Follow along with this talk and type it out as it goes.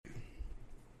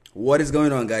What is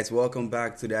going on, guys? Welcome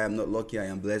back to the I Am Not Lucky, I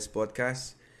Am Blessed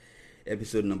podcast,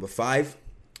 episode number 5.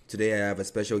 Today, I have a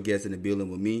special guest in the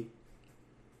building with me,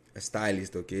 a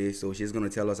stylist, okay? So, she's going to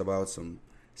tell us about some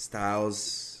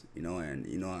styles,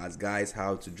 as guys,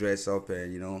 how to dress up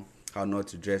and, how not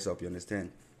to dress up, you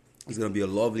understand? It's going to be a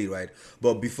lovely ride.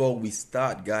 But before we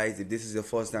start, guys, if this is your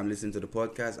first time listening to the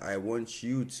podcast, I want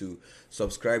you to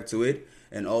subscribe to it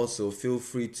and also feel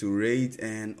free to rate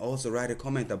and also write a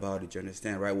comment about it. You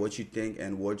understand, right? What you think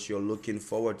and what you're looking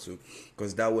forward to,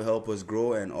 because that will help us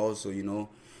grow and also,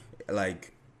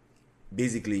 like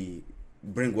basically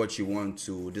bring what you want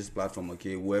to this platform,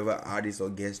 okay? Whoever artist or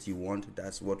guest you want,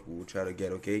 that's what we'll try to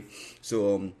get, okay?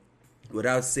 So,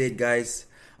 without said, guys,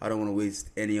 I don't want to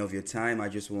waste any of your time. I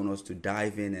just want us to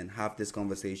dive in and have this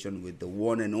conversation with the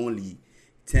one and only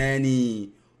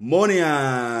Tenny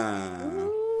Monia.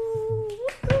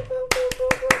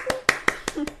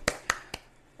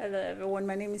 Hello everyone,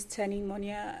 my name is Tenny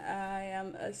Monia. I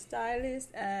am a stylist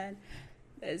and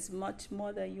there's much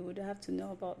more that you would have to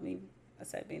know about me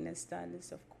aside being a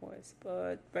stylist, of course.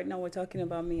 But right now we're talking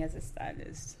about me as a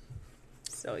stylist.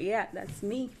 So yeah, that's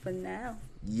me for now.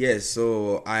 Yes,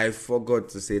 so I forgot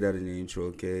to say that in the intro,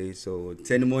 okay? So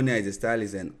Tenny Monia is a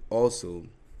stylist and also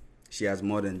she has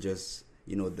more than just,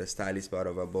 the stylist part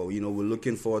of her. But, we're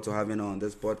looking forward to having her on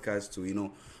this podcast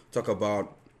to, talk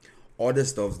about other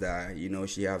stuff that,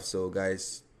 she has. So,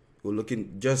 guys, we're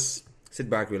looking, just sit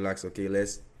back, relax, okay?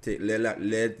 Let's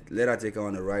let her take her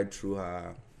on a ride through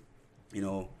her,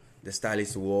 the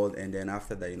stylist world. And then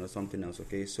after that, something else,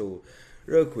 okay? So,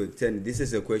 real quick, Tenny, this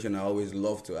is a question I always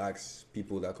love to ask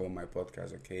people that come on my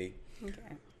podcast, okay?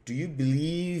 Okay. Do you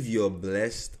believe you're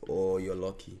blessed or you're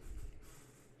lucky?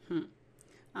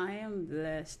 I am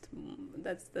blessed.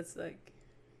 That's like,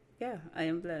 yeah, I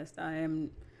am blessed. I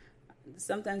am.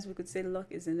 Sometimes we could say luck,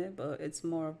 isn't it? But it's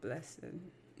more of blessing.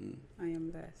 I am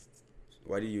blessed.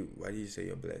 Why do you say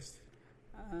you're blessed?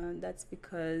 That's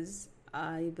because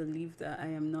I believe that I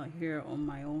am not here on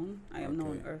my own. I am not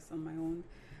on earth on my own.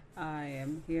 I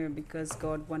am here because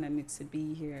God wanted me to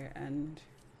be here. And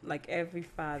like every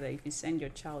father, if you send your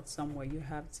child somewhere, you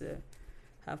have to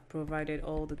have provided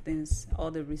all the things,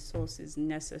 all the resources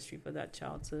necessary for that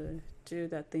child to do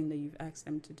that thing that you've asked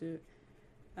them to do.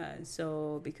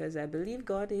 So because I believe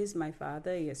God is my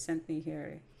father, he has sent me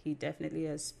here. He definitely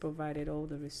has provided all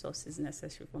the resources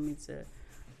necessary for me to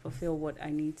fulfill what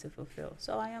I need to fulfill.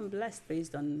 So I am blessed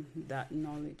based on that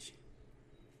knowledge.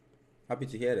 Happy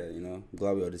to hear that.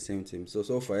 Glad we're on the same team.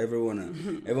 So far, everyone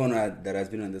that has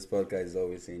been on this podcast is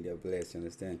always saying they're blessed. You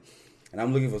understand? And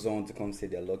I'm looking for someone to come say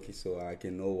they're lucky, so I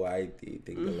can know why they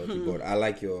think they're lucky. But I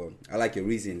like your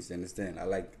reasons. You understand? I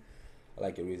like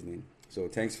your reasoning. So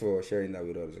thanks for sharing that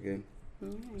with us. Okay.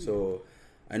 So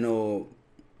I know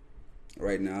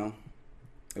right now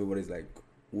everybody's like,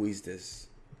 who is this?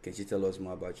 Can you tell us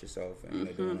more about yourself? And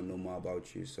they want to know more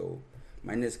about you. So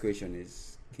my next question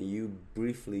is, can you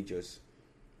briefly just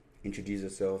introduce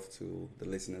yourself to the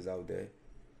listeners out there?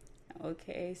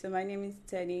 Okay, so my name is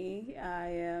Tenny. I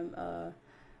am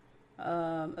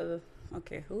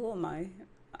okay, who am I?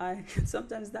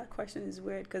 Sometimes that question is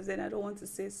weird because then I don't want to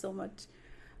say so much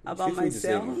about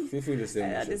myself. Feel free to say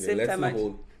and much. at the Okay. same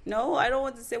time, no, I don't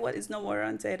want to say what is not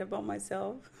warranted about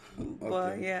myself.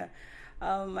 But yeah,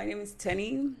 my name is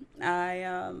Tenny.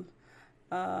 I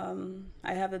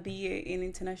have a BA in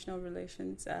international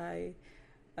relations. I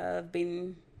have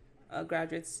been a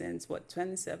graduate since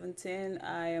 2017.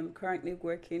 I am currently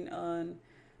working on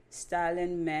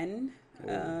styling men.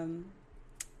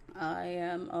 I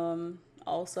am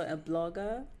also a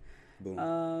blogger.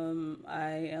 Boom. I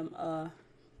am a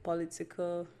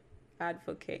political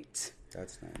advocate.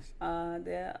 That's nice.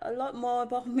 There are a lot more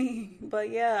about me, but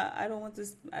yeah, I don't want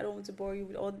to bore you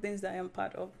with all the things that I am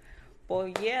part of.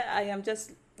 But yeah, I am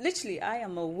just literally I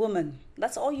am a woman.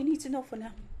 That's all you need to know for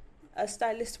now. A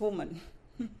stylist woman.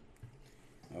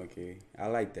 Okay, I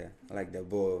like that.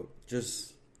 But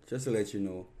just to let you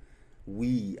know,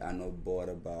 we are not bored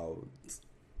about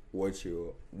who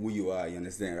you are. You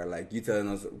understand, right? Like you telling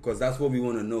us, because that's what we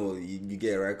want to know. You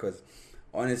get it, right? Because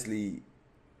honestly,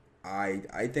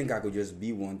 I think I could just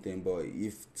be one thing, but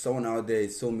if someone out there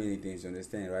is so many things, you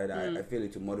understand, right? I feel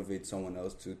it to motivate someone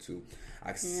else to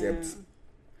accept,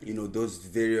 those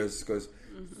various, because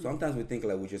sometimes we think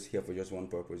like we're just here for just one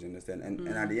purpose, you understand? And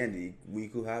at the end, we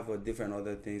could have different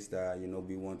other things that,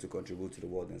 we want to contribute to the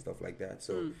world and stuff like that.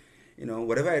 So,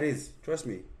 whatever it is, trust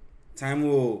me, time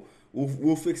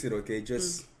we'll fix it, okay?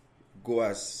 Just go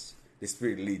as the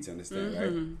spirit leads, you understand,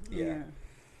 right? Yeah.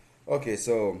 Okay,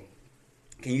 so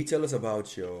can you tell us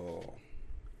about your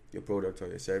product or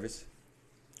your service?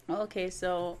 Okay,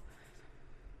 so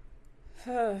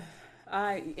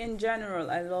In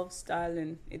general, I love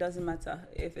styling. It doesn't matter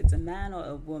if it's a man or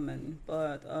a woman,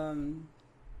 but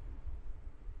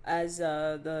as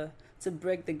the to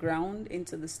break the ground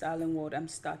into the styling world, I'm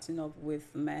starting off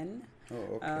with men, Oh,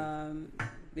 okay. um,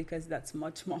 because that's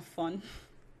much more fun.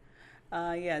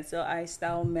 Yeah, so I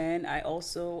style men. I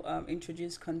also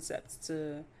introduce concepts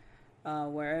to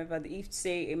wherever. If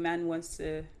say a man wants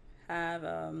to have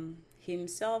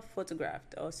himself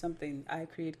photographed or something, I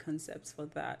create concepts for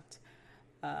that.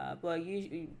 But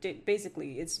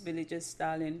basically, it's really just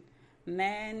styling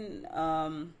men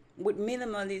with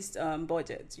minimalist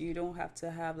budget. You don't have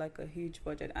to have like a huge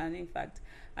budget, and in fact,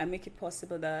 I make it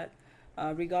possible that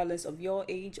regardless of your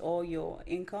age or your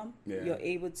income, Yeah. you're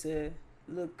able to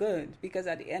look good. Because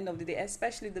at the end of the day,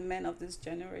 especially the men of this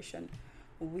generation,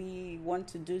 we want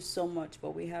to do so much,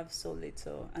 but we have so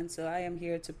little. And so I am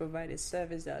here to provide a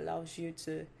service that allows you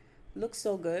to look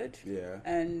so good Yeah.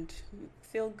 and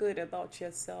feel good about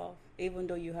yourself, even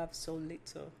though you have so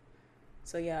little.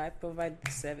 So yeah, I provide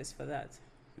the service for that.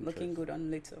 Looking good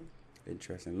on little.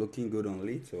 Interesting. Looking good on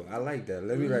little. I like that.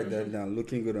 Let me write that down.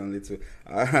 Looking good on little.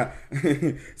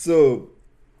 So,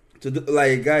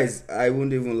 like, guys, I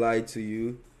wouldn't even lie to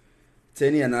you.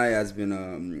 Tenny and I has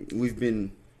been we've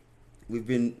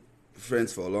been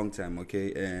friends for a long time,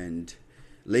 okay? And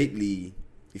lately,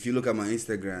 if you look at my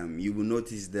Instagram, you will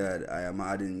notice that I am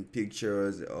adding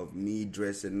pictures of me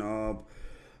dressing up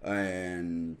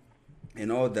and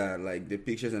all that, like the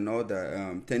pictures and all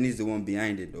that. Tenny's the one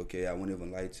behind it, okay? I won't even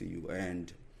lie to you.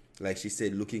 And like she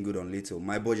said, looking good on little.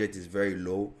 My budget is very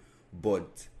low,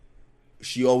 but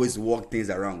she always work things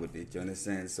around with it. You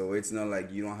understand? So it's not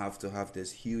like you don't have to have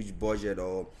this huge budget,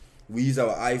 or we use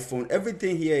our iPhone.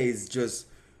 Everything here is just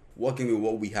working with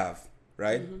what we have,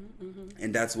 right?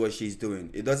 And that's what she's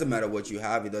doing. It doesn't matter what you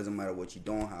have. It doesn't matter what you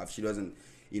don't have. She doesn't,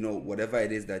 whatever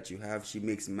it is that you have, she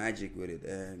makes magic with it.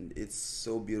 And it's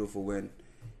so beautiful when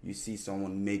you see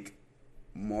someone make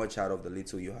much out of the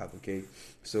little you have, okay?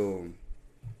 So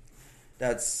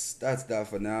that's that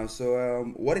for now.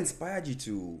 So what inspired you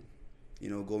to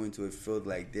go into a field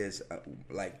like this,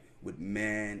 like with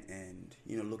men and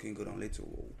looking good on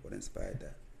little? What inspired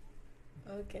that?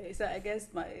 Okay, so I guess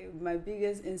my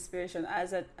biggest inspiration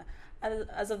as of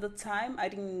the time, I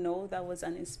didn't know that was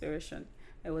an inspiration.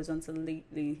 It was until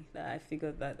lately that I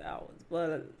figured that out.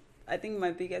 Well, I think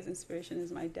my biggest inspiration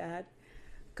is my dad,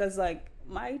 because like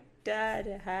my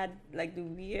dad had like the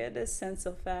weirdest sense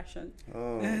of fashion.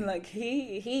 Oh. Like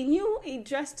he knew he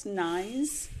dressed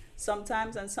nice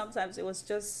sometimes, and sometimes it was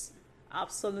just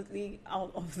absolutely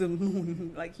out of the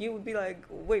moon. Like you would be like,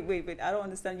 wait, I don't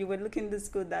understand. You were looking this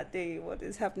good that day. What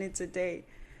is happening today?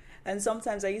 And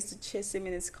sometimes I used to chase him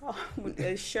in his car with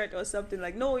a shirt or something,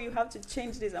 like, no, you have to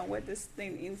change this and wear this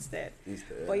thing instead.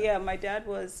 But yeah, my dad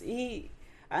and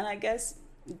I guess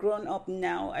grown up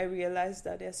now, I realized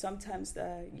that there's sometimes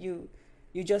that you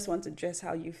just want to dress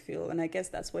how you feel. And I guess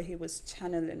that's what he was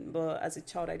channeling. But as a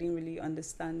child, I didn't really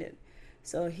understand it.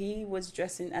 So he was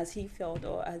dressing as he felt,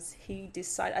 or as he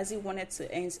decided, as he wanted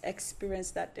to experience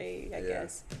that day, I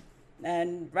guess.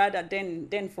 And rather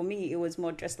then for me, it was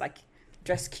more dress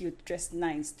cute, dress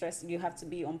nice, you have to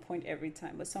be on point every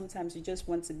time. But sometimes you just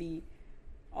want to be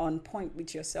on point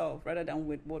with yourself rather than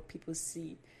with what people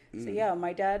see. So yeah,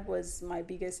 my dad was my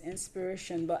biggest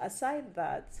inspiration. But aside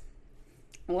that,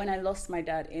 when I lost my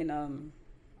dad in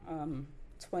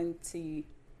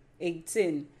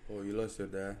 2018. Oh, you lost your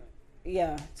dad?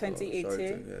 Yeah, 2018. Oh, sorry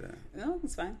to hear that. No,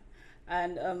 it's fine.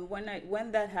 And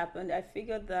when that happened, I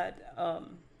figured that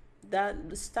that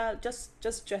the style,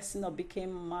 just dressing up,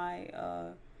 became my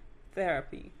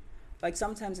therapy. Like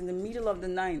sometimes in the middle of the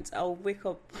night, I'll wake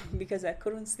up because I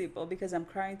couldn't sleep, or because I'm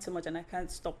crying too much and I can't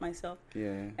stop myself.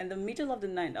 Yeah. In the middle of the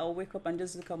night, I'll wake up and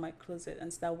just look at my closet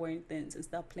and start wearing things and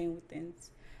start playing with things.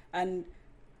 And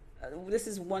this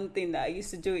is one thing that I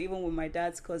used to do even with my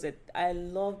dad's closet. I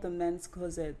love the men's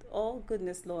closet. Oh,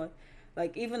 goodness Lord.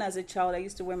 Like, even as a child, I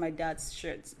used to wear my dad's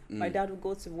shirts. My dad would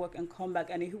go to work and come back,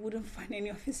 and he wouldn't find any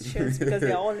of his shirts because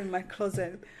they're all in my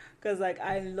closet. Because, like,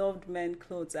 I loved men's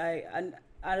clothes. I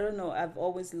don't know, I've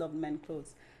always loved men's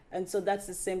clothes. And so that's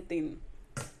the same thing.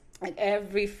 Like,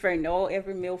 every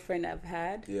male friend I've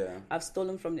had, I've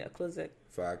stolen from their closet.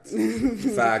 Fact.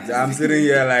 I'm sitting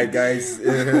here like, guys,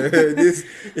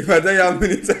 if I tell you how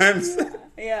many times.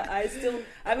 Yeah, as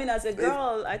a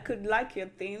girl, I could like your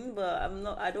thing, but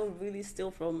I don't really steal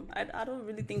from, I don't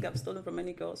really think I've stolen from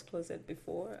any girl's closet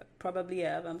before. Probably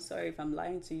have. I'm sorry if I'm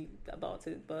lying to you about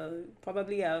it, but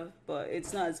probably have, but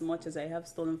it's not as much as I have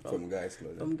stolen from guys'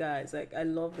 closet. From guys. Like, I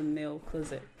love the male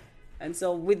closet. And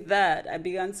so with that, I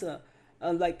began to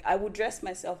like I would dress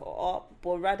myself up,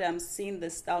 but rather I'm seeing the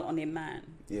style on a man.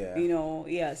 Yeah. You know,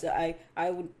 yeah. So I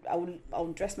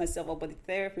would dress myself up, but the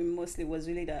therapy mostly was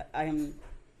really that I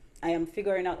am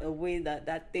figuring out a way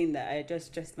that thing that I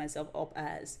just dressed myself up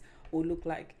as will look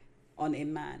like on a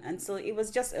man. And so it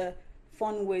was just a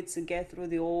fun way to get through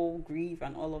the whole grief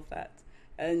and all of that.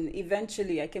 And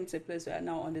eventually I came to a place where I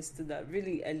now understood that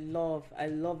really I love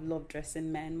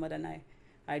dressing men more than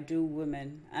I do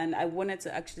women. And I wanted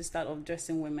to actually start off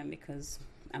dressing women because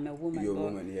I'm a woman. You're a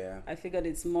woman, yeah. I figured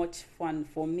it's much fun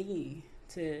for me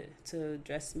to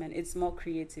dress men. It's more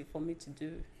creative for me to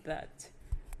do that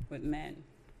with men.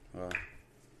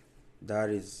 That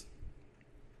is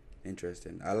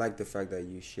interesting. I like the fact that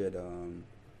you shared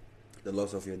the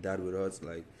loss of your dad with us.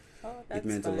 Like, it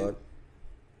meant a lot,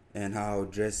 and how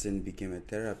dressing became a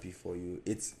therapy for you.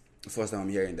 It's the first time I'm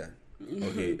hearing that.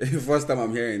 Okay, first time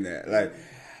I'm hearing that. Like,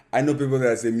 I know people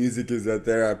that say music is a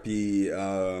therapy.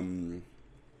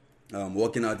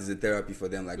 Working out is a therapy for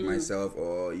them, like myself,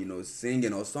 or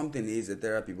singing or something is a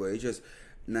therapy. But it's just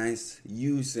nice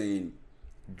you saying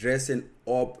dressing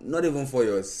up, not even for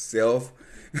yourself.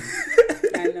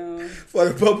 I know. For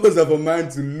the purpose of a man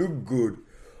to look good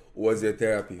was your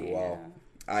therapy. Yeah. Wow.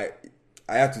 I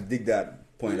have to dig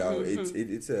that point out.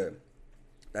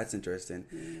 That's interesting.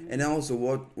 And then also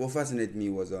what fascinates me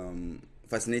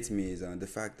is the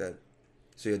fact that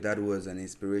so your dad was an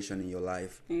inspiration in your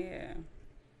life. Yeah.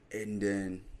 And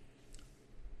then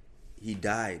he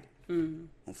died.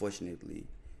 Unfortunately.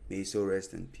 May his soul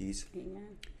rest in peace.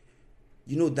 Amen.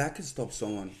 That can stop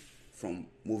someone from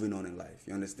moving on in life.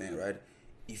 You understand, right?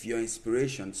 If your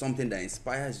inspiration, something that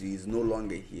inspires you, is no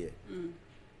longer here,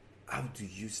 how do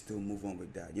you still move on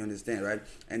with that? You understand, right?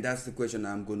 And that's the question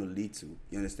I'm going to lead to.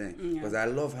 You understand? Because I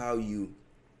love how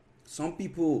some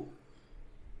people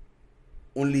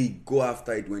only go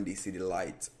after it when they see the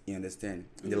light. You understand?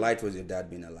 The light was your dad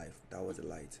being alive. That was the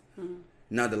light.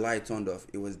 Now the light turned off.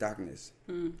 It was darkness.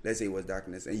 Let's say it was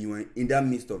darkness. And you were in that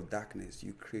midst of darkness.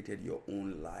 You created your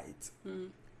own light.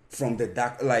 From the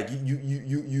dark, like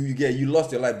you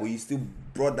lost your light, but you still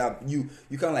brought that. You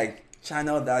can like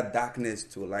channel that darkness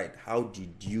to light. How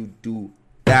did you do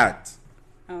that?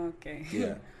 Okay.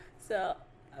 Yeah. So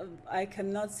I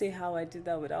cannot say how I did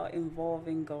that without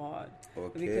involving God.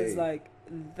 Okay. Because like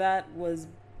that was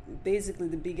basically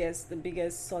the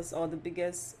biggest source or the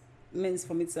biggest means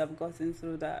for me to have gotten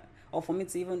through that, or for me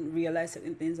to even realize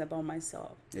certain things about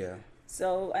myself. Yeah.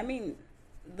 So I mean,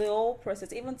 the whole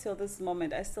process, even till this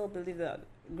moment, I still believe that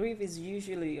grief is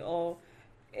usually, or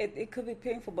it could be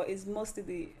painful, but it's mostly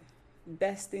the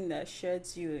best thing that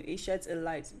sheds you. It sheds a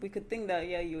light. We could think that,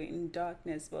 yeah, you're in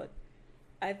darkness, but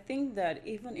I think that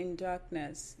even in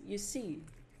darkness, you see.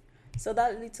 So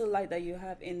that little light that you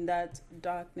have in that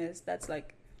darkness, that's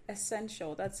like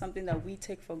essential. That's something that we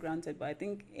take for granted. But I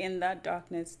think in that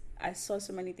darkness, I saw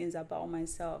so many things about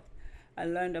myself. I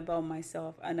learned about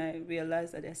myself, and I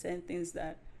realized that there are certain things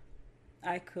that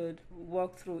I could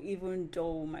walk through even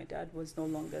though my dad was no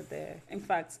longer there. In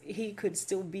fact, he could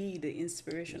still be the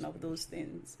inspiration of those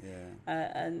things. Yeah.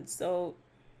 And so,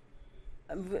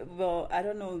 well, I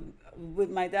don't know, with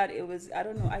my dad, it was, I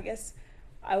don't know, I guess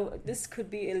this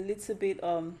could be a little bit,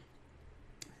 I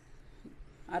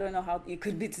don't know how it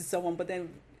could be to someone, but then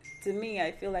to me,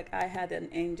 I feel like I had an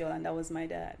angel, and that was my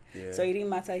dad. Yeah. So it didn't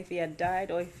matter if he had died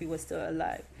or if he was still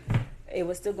alive. It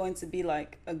was still going to be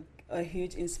like a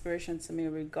huge inspiration to me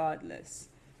regardless.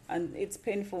 And it's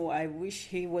painful. I wish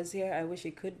he was here. I wish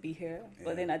he could be here. Yeah.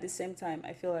 But then at the same time,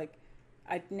 I feel like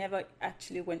I never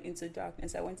actually went into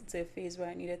darkness. I went into a phase where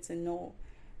I needed to know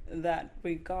that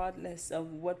regardless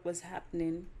of what was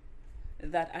happening,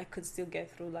 that I could still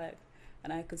get through life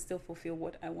and I could still fulfill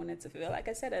what I wanted to fulfill. Like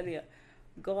I said earlier,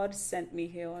 God sent me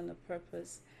here on a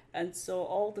purpose. And so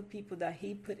all the people that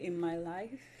he put in my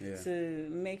life to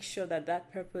make sure that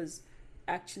that purpose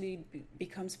actually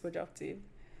becomes productive,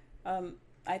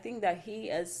 I think that he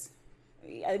has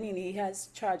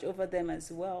charge over them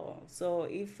as well. So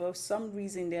if for some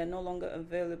reason they are no longer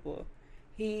available,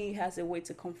 he has a way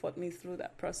to comfort me through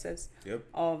that process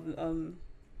of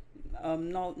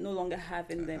no longer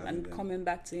having them and coming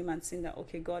back to him and seeing that,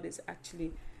 okay, God is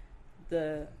actually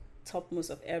the topmost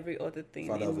of every other thing.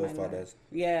 Father of all fathers.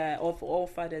 Yeah, of all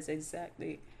fathers,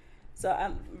 exactly.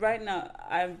 So right now,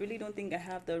 I really don't think I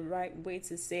have the right way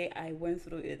to say I went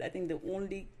through it. I think the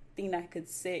only thing I could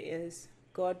say is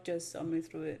God just saw me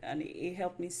through it, and it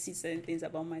helped me see certain things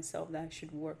about myself that I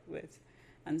should work with.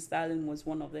 And styling was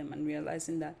one of them, and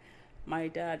realizing that my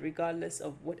dad, regardless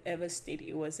of whatever state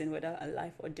he was in, whether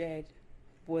alive or dead,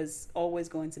 was always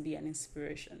going to be an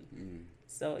inspiration.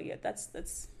 So yeah,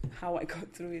 that's how I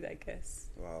got through it, I guess.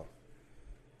 Wow.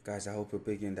 Guys, I hope you're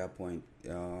picking that point.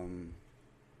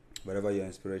 Whatever your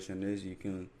inspiration is, you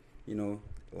can,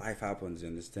 life happens, you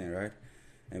understand, right?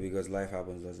 And because life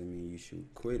happens doesn't mean you should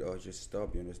quit or just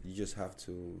stop. You just have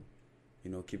to,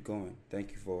 keep going.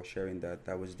 Thank you for sharing that.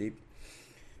 That was deep.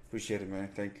 Appreciate it, man.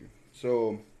 Thank you.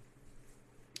 So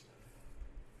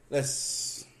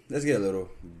let's get a little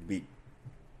bit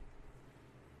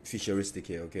futuristic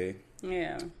here, okay?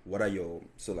 Yeah. What are your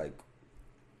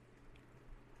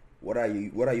what are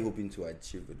you hoping to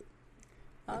achieve with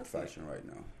fashion right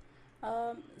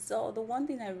now? So the one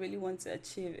thing I really want to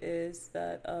achieve is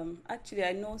that actually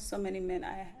I know so many men.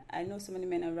 I know so many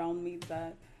men around me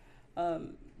that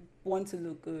want to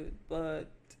look good, but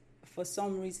for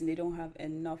some reason they don't have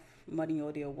enough money,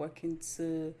 or they are working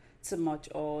too much,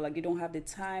 or like they don't have the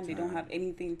time. They don't have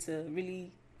anything to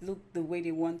really look the way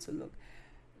they want to look.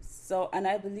 So, and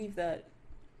I believe that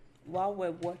while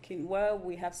we're working, while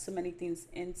we have so many things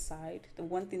inside, the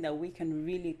one thing that we can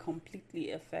really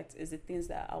completely affect is the things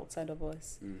that are outside of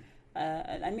us.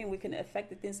 I mean, we can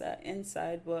affect the things that are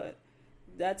inside, but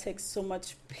that takes so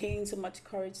much pain, so much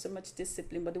courage, so much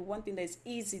discipline. But the one thing that's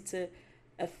easy to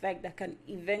affect, that can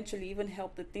eventually even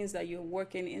help the things that you're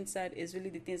working inside, is really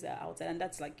the things that are outside. And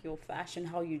that's like your fashion,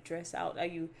 how you dress out, how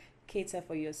you cater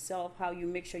for yourself, how you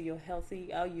make sure you're healthy,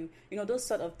 how you those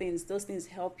sort of things. Those things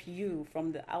help you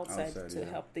from the outside to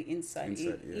help the inside.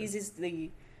 It eases the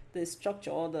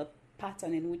structure or the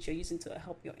pattern in which you're using to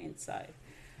help your inside.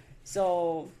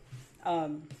 So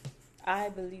I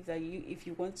believe that if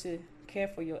you want to care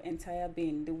for your entire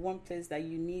being, the one place that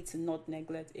you need to not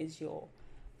neglect is your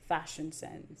fashion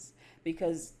sense.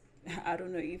 Because I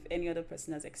don't know if any other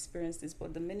person has experienced this,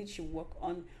 but the minute you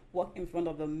walk in front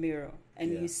of a mirror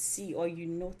and you see, or you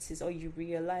notice, or you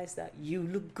realize that you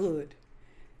look good,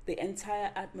 the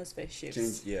entire atmosphere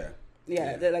shifts.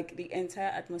 The entire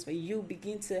atmosphere. You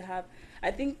begin to have,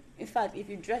 I think, in fact, if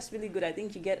you dress really good, I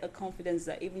think you get a confidence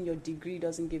that even your degree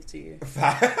doesn't give to you.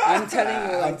 I'm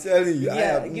telling you. I'm telling you.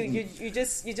 Yeah, you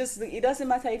just, it doesn't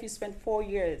matter if you spend 4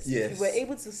 years. Yes. If you were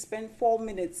able to spend 4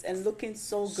 minutes and looking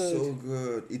so good. So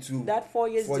good. That 4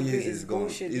 years degree is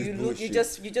bullshit. You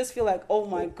just feel like, oh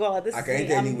my God, this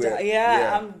is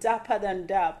I'm dapper than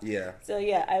dap. Yeah. So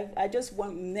I just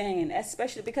want men,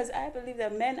 especially because I believe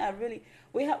that men are really,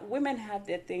 women have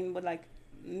their thing, but like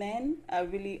men are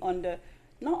really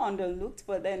not underlooked,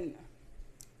 but then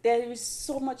there is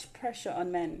so much pressure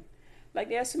on men. Like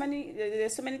there's so many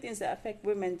things that affect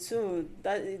women too.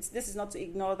 This is not to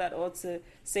ignore that or to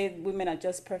say women are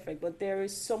just perfect, but there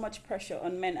is so much pressure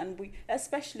on men, and we,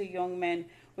 especially young men,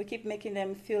 we keep making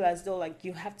them feel as though like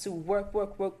you have to work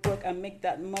and make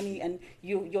that money, and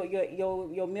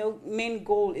your main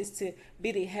goal is to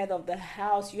be the head of the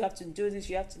house. You have to do this,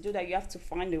 you have to do that, you have to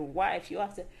find a wife, you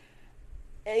have to.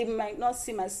 It might not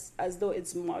seem as though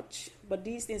it's much, but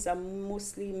these things are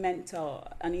mostly mental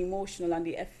and emotional, and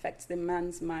they affect the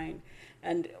man's mind.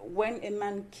 And when a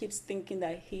man keeps thinking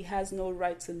that he has no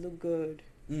right to look good,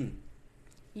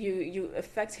 you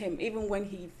affect him, even when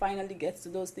he finally gets to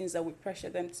those things that we pressure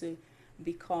them to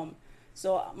become.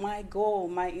 So my goal,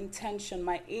 my intention,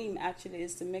 my aim actually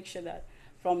is to make sure that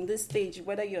from this stage,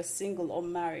 whether you're single or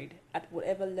married, at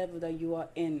whatever level that you are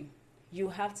in, you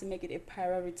have to make it a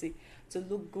priority to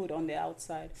look good on the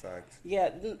outside. Fact.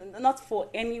 Yeah, not for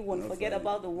anyone. Forget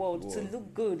about the world. To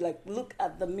look good, like look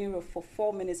at the mirror for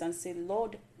 4 minutes and say,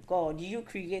 Lord God, you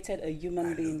created a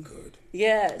human being. Look good.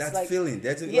 Yeah, that's like, feeling.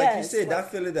 That's like you said.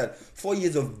 That feeling that 4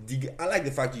 years of degree. I like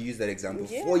the fact you use that example.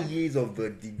 4 years of the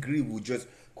degree will just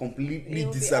completely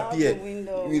disappear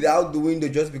without the window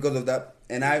just because of that.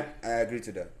 And I agree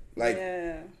to that. Like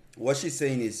what she's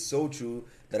saying is so true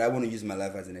that I want to use my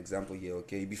life as an example here.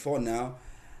 Okay, before now,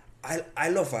 I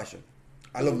love fashion.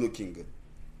 I love looking good.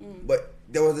 But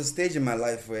there was a stage in my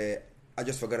life where I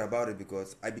just forgot about it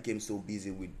because I became so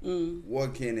busy with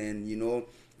working and,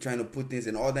 trying to put things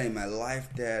in order in my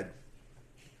life that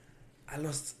I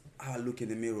lost how I look in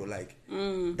the mirror, like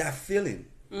that feeling.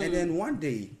 And then one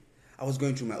day, I was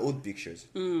going through my old pictures.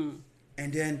 And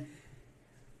then,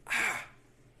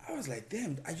 I was like,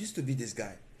 damn, I used to be this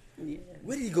guy. Yeah.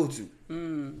 Where did he go to?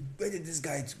 Where did this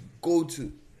guy go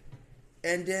to?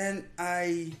 And then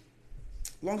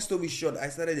long story short, I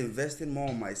started investing more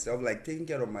on myself, like taking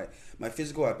care of my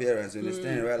physical appearance, you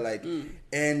understand, right? Like,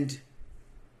 and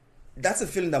that's a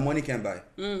feeling that money can buy.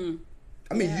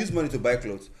 I mean, you use money to buy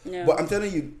clothes. Yeah. But I'm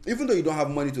telling you, even though you don't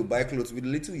have money to buy clothes, with the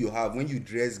little you have, when you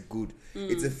dress good,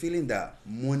 it's a feeling that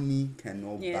money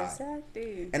cannot buy.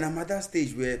 Exactly. And I'm at that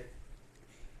stage where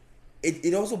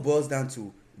it also boils down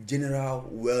to general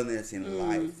wellness in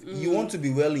life. You want to be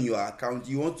well in your account.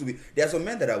 You want to be. There are some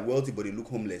men that are wealthy but they look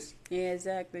homeless. Yeah,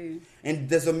 exactly. And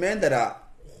there's some men that are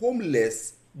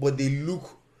homeless but they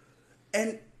look.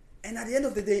 And at the end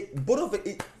of the day, both of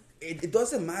it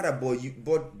doesn't matter. But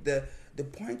the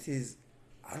point is,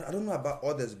 I don't know about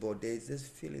others, but there's this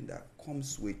feeling that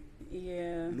comes with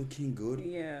looking good.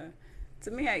 Yeah.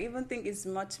 To me, I even think it's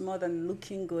much more than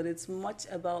looking good. It's much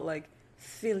about like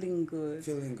feeling good.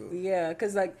 Feeling good. Yeah,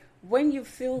 because like when you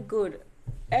feel good,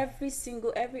 every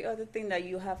other thing that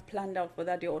you have planned out for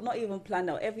that day, or not even planned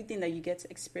out, everything that you get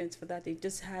to experience for that day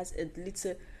just has a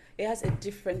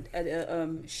different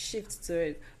shift to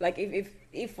it. Like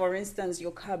if for instance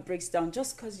your car breaks down,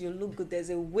 just because you look good, there's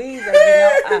a way that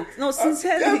you now act. No,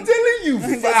 sincerely, I'm telling you,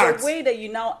 there's facts. a way that you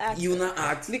now act. You now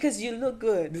act because you look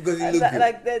good. Because you look good.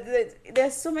 Like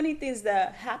there's so many things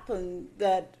that happen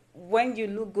that when you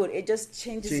look good, it just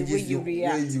changes the way you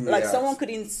react. Like someone could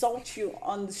insult you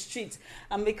on the street,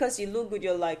 and because you look good,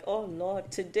 you're like, "Oh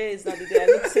Lord, today is not the day. I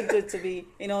look so good to be,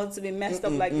 to be messed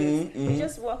up like this." You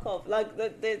just walk off. Like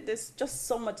there's just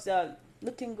so much that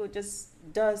looking good just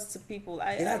does to people.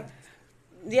 And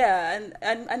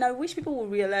I wish people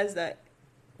would realize that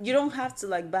you don't have to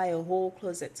like buy a whole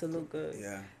closet to look good.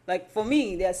 Yeah. Like for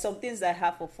me, there are some things that I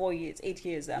have for 4 years, 8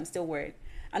 years that I'm still wearing.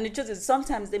 And the truth is,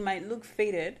 sometimes they might look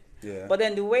faded, but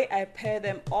then the way I pair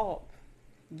them up,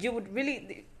 you would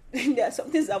really... There are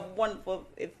some things I've worn for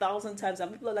 1,000 times,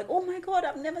 and people are like, "Oh my God,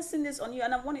 I've never seen this on you,"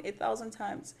 and I've worn it 1,000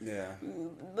 times. Yeah.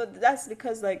 But that's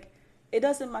because, like, it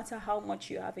doesn't matter how much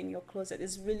you have in your closet.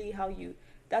 It's really how you...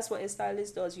 That's what a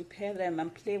stylist does. You pair them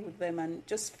and play with them and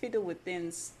just fiddle with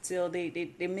things till they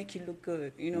make you look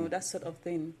good. That sort of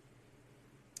thing.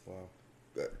 Wow.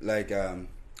 Like,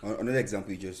 another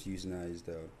example you just used now is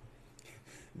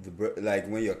like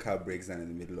when your car breaks down in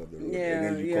the middle of the road,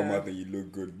 and then you come out and you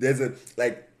look good.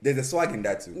 There's a swag in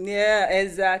that too. Yeah,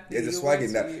 exactly. There's a swag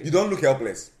in that. You don't look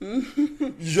helpless.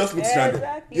 You just look stranded.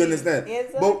 Exactly. You understand?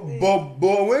 Exactly.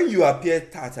 But when you appear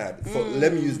tattered,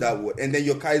 let me use that word, and then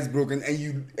your car is broken,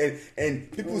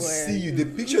 and people see you, the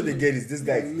picture they get is this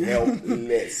guy is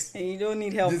helpless. And you don't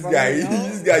need help.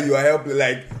 This guy, you are helpless.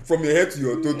 Like from your head to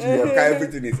your toe to your car,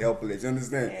 everything is helpless. You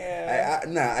understand? Yeah.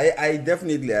 I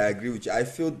definitely agree with you. I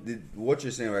feel what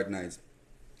you're saying right now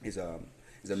is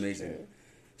amazing. Sure.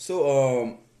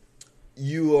 So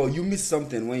you missed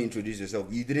something when you introduced yourself.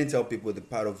 You didn't tell people the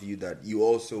part of you that you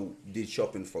also did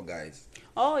shopping for guys.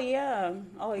 Oh yeah.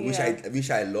 Which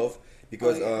I love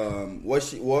because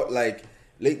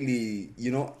lately,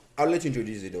 I'll let you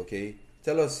introduce it, okay?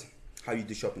 Tell us how you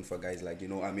do shopping for guys, like,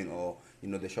 or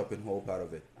the shopping haul part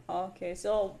of it. Okay,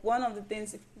 so one of the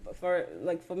things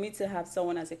for me to have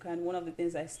someone as a client, one of the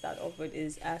things I start off with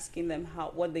is asking them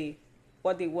what they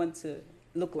want to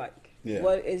look like. Yeah.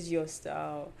 What is your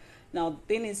style? Now, the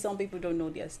thing is, some people don't know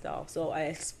their style, so I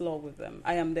explore with them.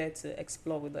 I am there to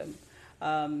explore with them.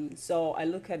 So I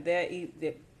look at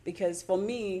because for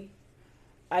me,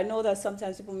 I know that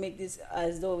sometimes people make this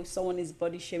as though someone is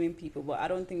body shaming people, but I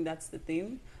don't think that's the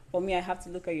thing. For me, I have to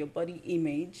look at your body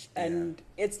image, and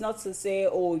it's not to say,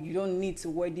 oh, you don't need to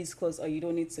wear these clothes or you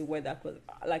don't need to wear that clothes.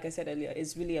 Like I said earlier,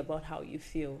 it's really about how you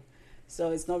feel.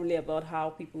 So it's not really about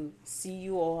how people see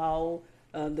you or how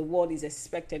the world is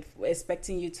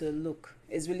expecting you to look.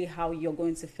 It's really how you're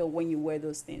going to feel when you wear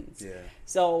those things. Yeah.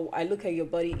 So I look at your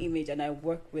body image and I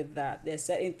work with that. There's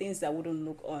certain things that wouldn't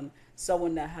look on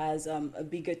someone that has a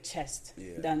bigger chest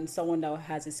than someone that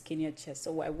has a skinnier chest.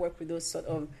 So I work with those sort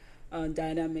of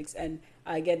dynamics, and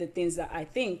I get the things that I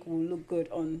think will look good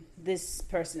on this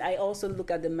person. I also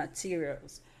look at the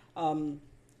materials.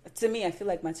 To me, I feel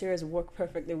like materials work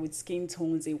perfectly with skin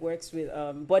tones. It works with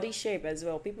body shape as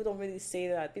well. People don't really say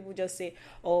that. People just say,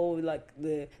 oh, like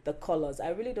the colors. I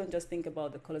really don't just think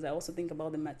about the colors. I also think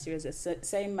about the materials. The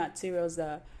same materials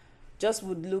that just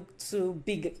would look too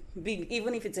big.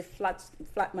 Even if it's a flat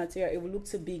material, it would look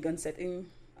too big on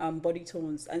certain body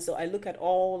tones. And so I look at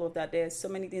all of that. There's so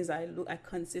many things I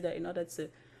consider in order to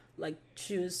like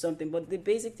choose something. But the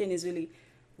basic thing is really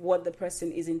what the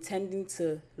person is intending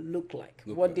to look like,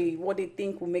 what they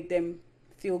think will make them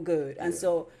feel good. And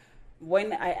so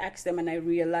when I ask them and I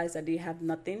realize that they have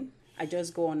nothing, I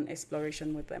just go on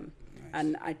exploration with them. Nice.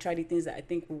 And I try the things that I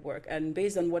think will work. And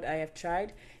based on what I have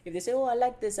tried, if they say, oh, I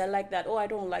like this, I like that, oh, I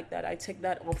don't like that, I take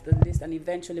that off the list. And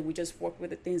eventually we just work with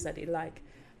the things that they like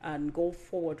and go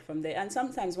forward from there. And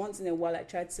sometimes once in a while I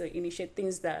try to initiate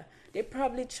things that they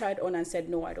probably tried on and said,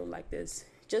 no, I don't like this.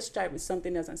 Just try with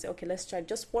something else and say, okay, let's try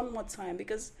just one more time,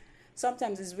 because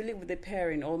sometimes it's really with the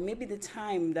pairing or maybe the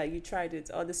time that you tried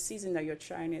it or the season that you're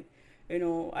trying it.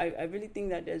 I really think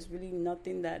that there's really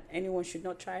nothing that anyone should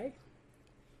not try.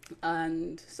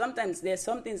 And sometimes there's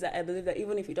some things that I believe that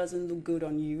even if it doesn't look good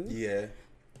on you, Yeah.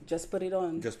 just put it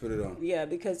on. Just put it on. Yeah,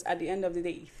 because at the end of the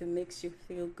day, if it makes you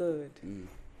feel good,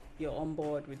 you're on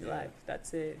board with life.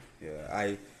 That's it. Yeah,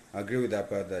 I agree with that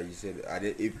part that you said.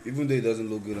 Even though it doesn't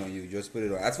look good on you, just put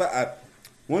it on. As far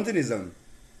one thing is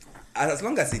as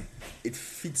long as it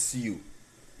fits you,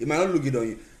 it might not look good on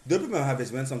you. The problem I have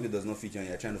is when something does not fit you and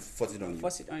you're trying to force it on you.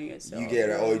 Force it on yourself. You get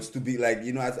it, or it's too big. Like,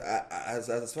 you know,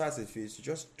 as far as it fits,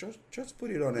 just put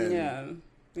it on. And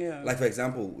yeah. Like, for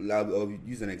example, I'll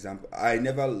use an example. I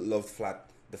never loved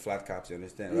the flat caps. You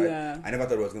understand, right? Yeah. I never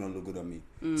thought it was gonna look good on me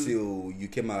till you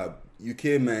came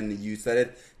and you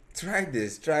started try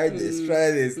this,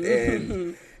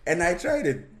 and I tried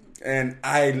it, and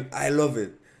I love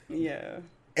it. Yeah.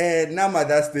 And now I'm at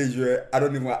that stage where I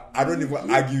don't even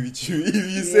argue with you. If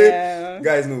you say,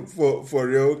 guys, no, for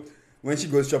real, when she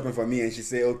goes shopping for me and she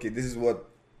say, okay, this is what,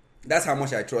 that's how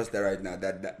much I trust her right now.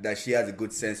 That she has a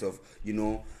good sense of, you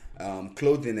know,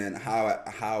 clothing and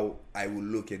how I will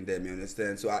look in them. You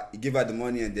understand? So I give her the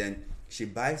money and then she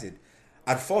buys it.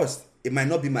 At first, it might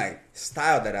not be my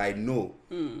style that I know,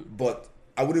 but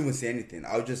I wouldn't even say anything.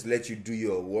 I'll just let you do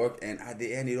your work, and at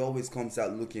the end, it always comes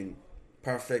out looking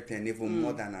perfect and even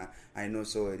more than I know.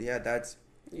 So yeah, that's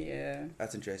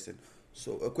interesting.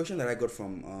 So a question that I got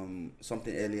from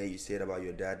something earlier you said about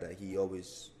your dad, that you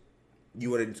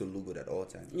wanted him to look good at all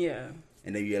times. Yeah.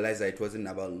 And then you realized that it wasn't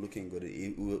about looking good.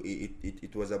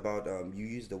 It was about you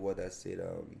used the word that said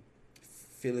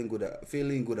feeling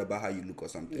good about how you look or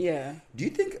something. Yeah. Do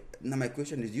you think, now my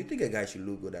question is, do you think a guy should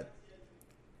look good at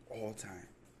all time?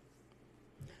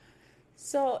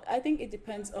 So I think it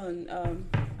depends on.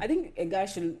 I think a guy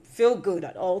should feel good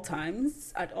at all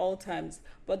times.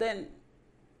 But then,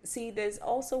 see, there's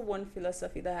also one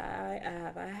philosophy that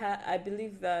I have. I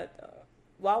believe that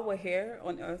while we're here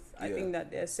on Earth, I think that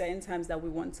there are certain times that we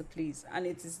want to please, and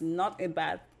it is not a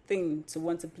bad thing to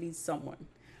want to please someone,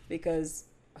 because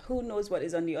who knows what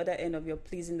is on the other end of your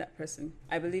pleasing that person.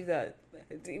 I believe that.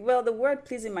 Well, the word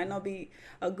pleasing might not be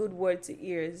a good word to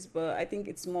ears, but I think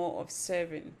it's more of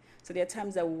serving. So there are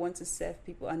times that we want to serve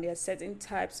people, and there are certain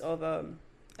types of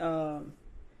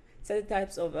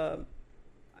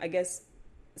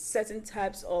certain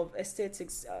types of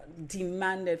aesthetics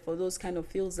demanded for those kind of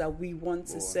fields that we want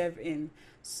to serve in.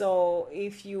 So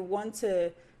if you want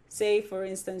to say, for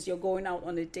instance, you're going out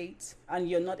on a date and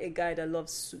you're not a guy that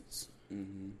loves suits,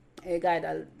 a guy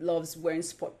that loves wearing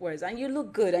sport wears, and you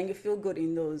look good and you feel good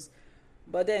in those,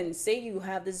 but then say you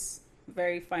have this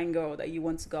very fine girl that you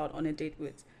want to go out on a date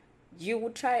with, you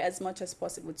would try as much as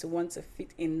possible to want to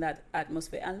fit in that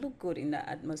atmosphere and look good in that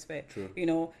atmosphere. True. You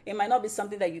know, it might not be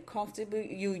something that you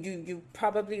comfortably you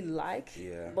probably like,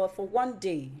 but for one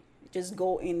day, just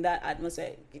go in that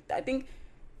atmosphere. I think,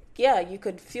 you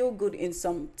could feel good in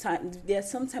some time. There are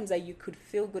sometimes that you could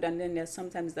feel good, and then there's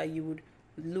sometimes that you would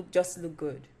look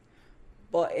good.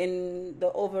 But in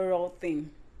the overall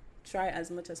thing, try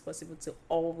as much as possible to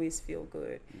always feel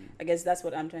good. I guess that's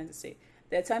what I'm trying to say.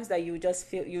 There are times that you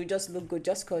just look good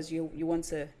just because you want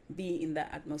to be in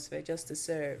that atmosphere, just to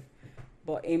serve.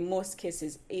 But in most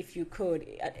cases, if you could,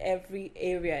 at every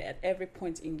area, at every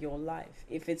point in your life,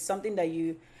 if it's something that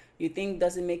you think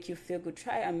doesn't make you feel good,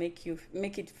 try and make you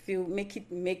feel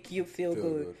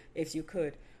good if you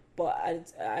could.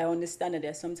 But I understand that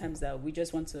there are sometimes that we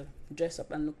just want to dress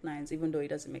up and look nice, even though it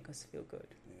doesn't make us feel good.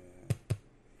 Yeah.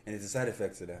 And it's a side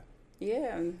effect to that.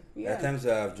 Yeah. There are times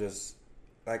that I've just,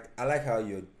 like, I like how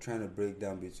you're trying to break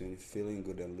down between feeling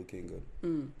good and looking good.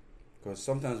 Because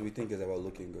sometimes we think it's about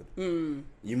looking good.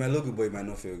 You might look good, but you might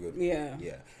not feel good.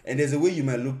 Yeah. And there's a way you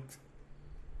might look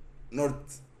not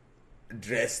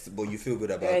dressed, but you feel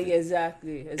good about it.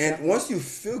 Exactly. And once you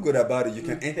feel good about it, you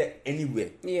can enter anywhere.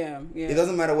 Yeah. It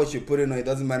doesn't matter what you put in, or it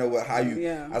doesn't matter how you.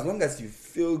 As long as you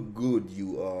feel good,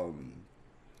 you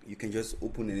can just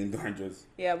open an indoor and just.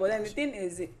 Yeah, but then the thing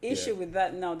is, the issue with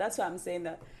that now. That's why I'm saying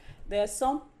that that's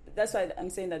why I'm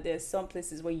saying that there's some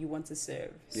places where you want to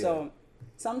serve. So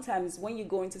sometimes when you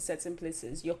go into certain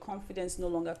places, your confidence no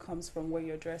longer comes from where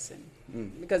you're dressing.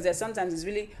 Because there's sometimes it's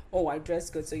really, I dress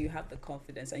good, so you have the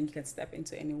confidence and you can step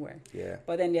into anywhere. Yeah.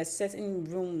 But then there's certain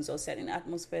rooms or certain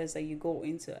atmospheres that you go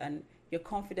into, and your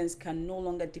confidence can no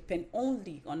longer depend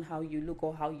only on how you look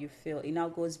or how you feel. It now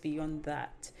goes beyond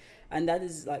that. And that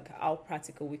is like how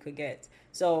practical we could get.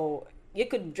 So you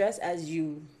could dress as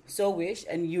you so wish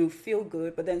and you feel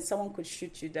good, but then someone could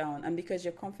shoot you down. And because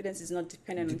your confidence is not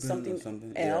dependent on something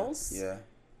else,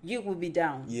 you will be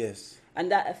down. Yes.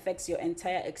 And that affects your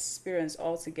entire experience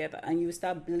altogether. And you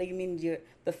start blaming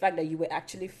the fact that you were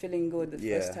actually feeling good the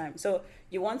first time. So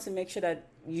you want to make sure that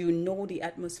you know the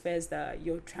atmospheres that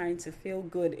you're trying to feel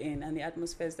good in and the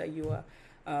atmospheres that you are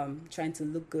trying to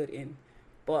look good in.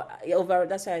 But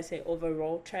that's why I say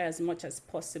overall, try as much as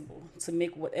possible to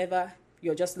make whatever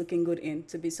you're just looking good in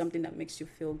to be something that makes you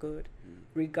feel good,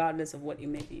 regardless of what it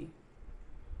may be.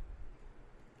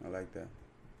 I like that.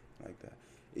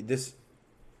 This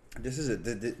is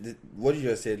what you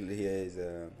just said here is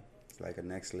it's like a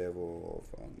next level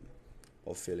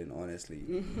of feeling,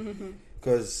 honestly,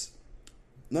 because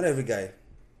not every guy.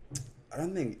 I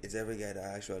don't think it's every guy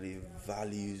that actually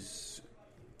values,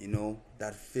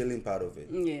 that feeling part of it.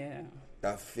 Yeah.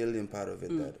 That feeling part of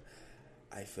it that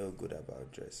I feel good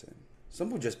about dressing. Some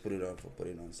people just put it on for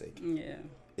putting on sake. Yeah.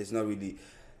 It's not really,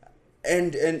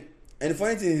 and the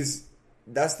funny thing is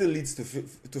that still leads to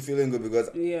feeling good because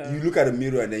you look at a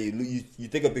mirror and then you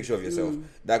take a picture of yourself.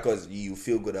 That because you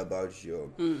feel good about your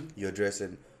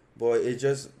dressing. But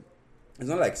it's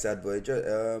not like sad, but it just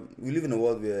we live in a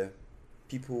world where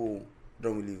people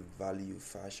don't really value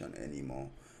fashion anymore,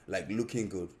 like looking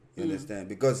good. You understand?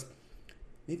 Because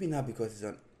maybe not because it's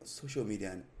on social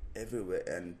media and everywhere,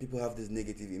 and people have this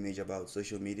negative image about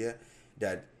social media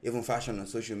that even fashion on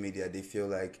social media, they feel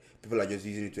like people are just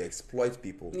using it to exploit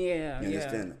people. Yeah, you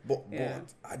understand? But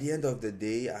at the end of the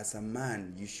day, as a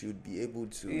man, you should be able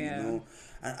to,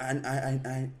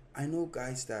 and I know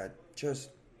guys that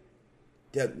just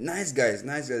they're nice guys,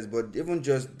 but even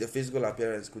just the physical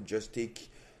appearance could just take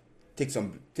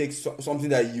something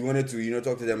that you wanted to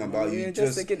talk to them about. You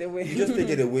just take it away. You just take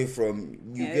it away from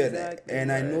you. Get exactly, it?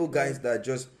 And I know guys that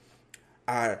just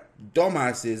are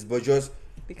dumbasses, but just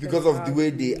because of the way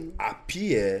they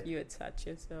appear, you attach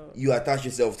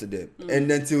yourself to them, and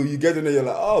then till you get to know, you're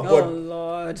like, oh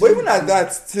Lord. But even at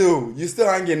that, still you're still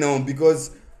hanging on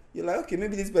because you're like, okay,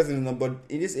 maybe this person is not, but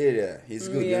in this area he's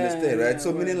good. You understand, right?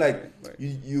 So meaning like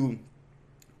you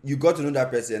got to know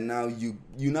that person, now you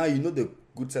know the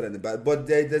good side and the bad, but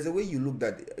there's a way you look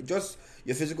that just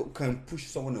your physical can push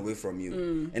someone away from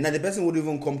you, and that the person would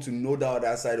even come to know the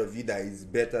other side of you that is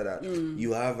better that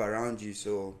you have around you.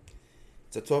 So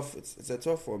it's a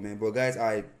tough one, man. But guys,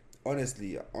 I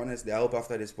honestly I hope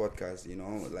after this podcast,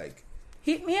 like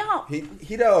hit me up,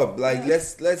 hit up, like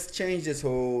let's change this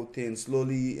whole thing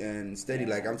slowly and steady.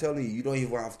 Like I'm telling you don't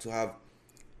even have to have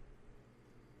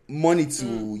money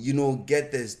to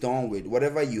get this done with.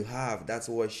 Whatever you have, that's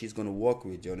what she's gonna work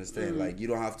with. You understand? Like you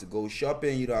don't have to go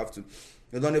shopping. You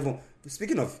don't even.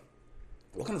 Speaking of,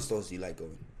 what kind of stores do you like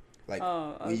going? Like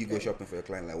when you go shopping for your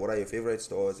client, like what are your favorite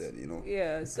stores? And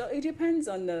Yeah, so it depends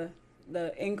on the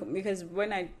income, because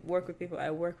when I work with people,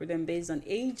 I work with them based on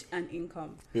age and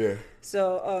income. Yeah.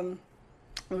 So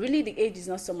really the age is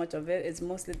not so much of it; it's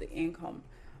mostly the income.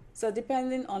 So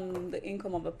depending on the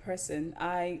income of a person,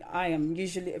 I am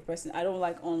usually a person, I don't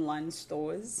like online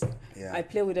stores. Yeah. I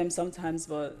play with them sometimes,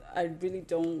 but I really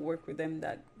don't work with them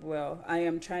that well. I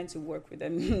am trying to work with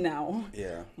them now.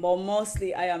 Yeah. But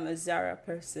mostly I am a Zara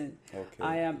person. Okay.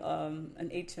 I am an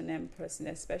H&M person,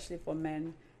 especially for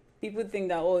men. People think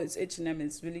that it's H&M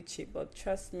is really cheap, but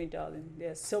trust me, darling,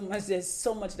 there's so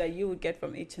much that you would get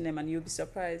from H&M and you'll be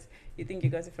surprised. You think you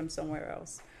got it from somewhere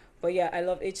else. But yeah, I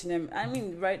love H&M. I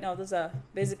mean, right now those are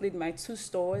basically my two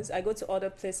stores. I go to other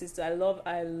places. I love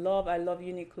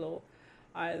Uniqlo.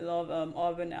 I love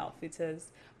Urban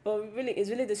Outfitters. But really, it's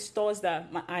really the stores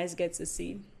that my eyes get to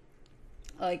see.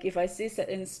 Like if I see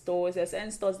certain stores, there's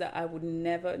certain stores that I would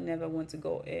never want to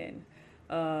go in.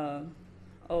 Oh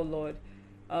Lord.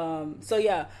 So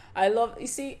yeah, I love. You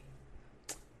see,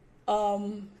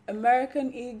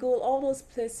 American Eagle, all those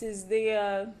places, they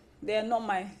are not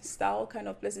my style kind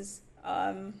of places.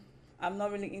 I'm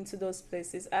not really into those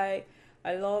places. I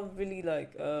love really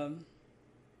like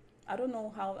I don't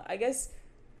know how, I guess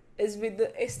it's with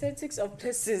the aesthetics of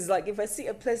places. Like if I see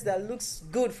a place that looks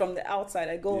good from the outside,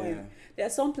 I go in. There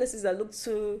are some places that look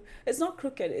it's not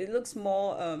crooked, it looks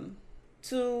more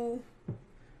too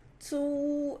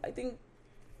I think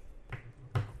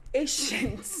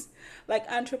ancient. Like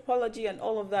Anthropologie and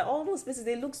all of that, all those places,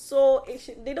 they look so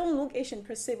Asian. They don't look Asian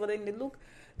per se, but then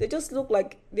they just look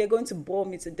like they're going to bore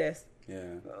me to death.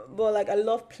 Yeah. But like I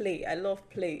love play.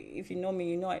 If you know me,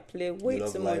 you know I play way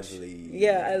too much. Lively.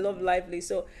 Yeah, I love lively.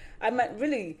 So I might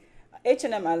really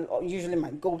H&M are usually my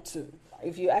go-to.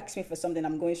 If you ask me for something,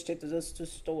 I'm going straight to those two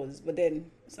stores. But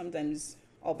then sometimes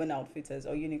Urban Outfitters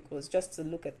or Uniqlo's just to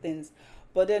look at things.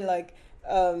 But then like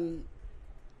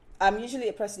I'm usually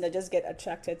a person that just get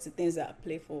attracted to things that are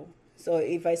playful. So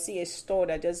if I see a store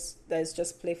that is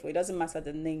just playful, it doesn't matter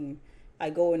the name. I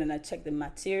go in and I check the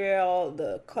material,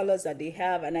 the colors that they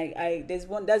have, and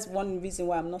that's one reason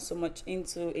why I'm not so much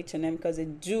into H&M, because they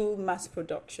do mass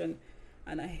production,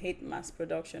 and I hate mass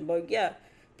production. But yeah,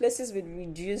 places with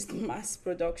reduced mass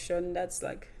production, that's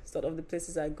like sort of the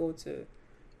places I go to.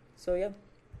 So yeah.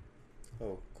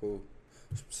 Oh, cool.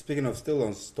 Speaking of still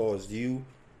on stores, do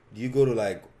you go to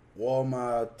like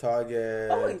Walmart,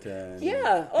 Target?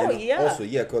 Also,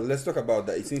 yeah, cause let's talk about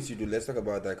that. Since you do, let's talk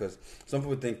about that, because some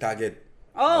people think Target.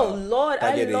 Lord,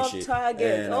 Target I love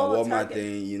Target. And Walmart Target.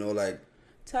 thing, like.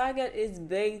 Target is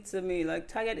big to me. Like,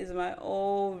 Target is my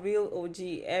real OG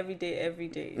every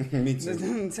day. Me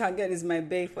too. Target is my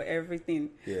bae for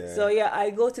everything. Yeah. So yeah, I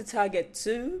go to Target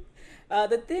too.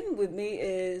 The thing with me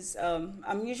is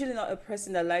I'm usually not a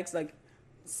person that likes like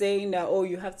saying that,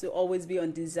 you have to always be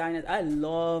on designers. I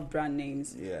love brand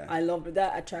names. Yeah. I love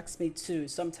that attracts me too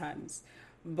sometimes.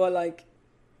 But like,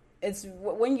 it's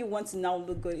when you want to now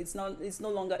look good, it's no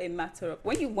longer a matter of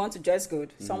when you want to dress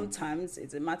good. Sometimes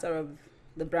it's a matter of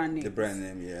the brand name. The brand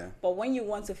name, yeah. But when you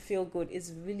want to feel good,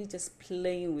 it's really just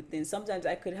playing with things. Sometimes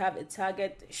I could have a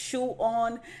Target shoe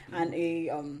on and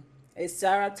a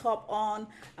Zara top on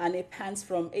and a pants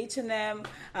from H&M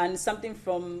and something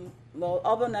from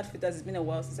Urban Outfitters. It's been a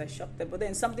while since I shopped there, but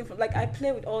then something from, like, I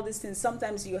play with all these things.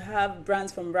 Sometimes you have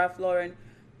brands from Ralph Lauren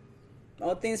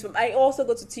or things from, I also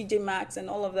go to TJ Maxx and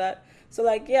all of that. So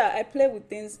like, yeah, I play with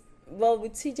things. Well,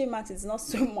 with TJ Maxx, it's not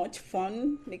so much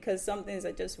fun because some things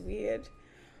are just weird.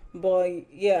 But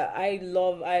yeah, I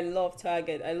love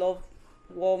Target. I love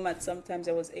Walmart. Sometimes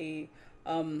there was a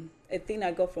thing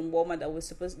I got from Walmart that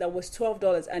was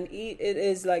 $12, and it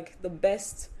is like the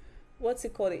best. What's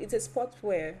it called? It's a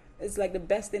sportswear. It's like the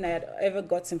best thing I had ever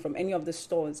gotten from any of the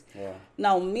stores. Wow.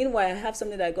 Now, meanwhile, I have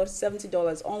something that I got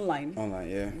 $70 online. Online,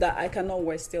 yeah. That I cannot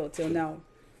wear till now.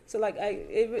 So like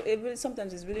it really,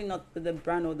 sometimes it's really not the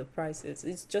brand or the prices.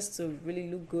 It's just to really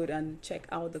look good and check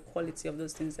out the quality of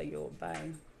those things that you're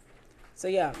buying. So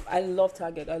yeah, I love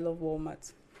Target. I love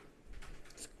Walmart.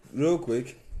 Real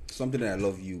quick, something that I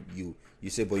love you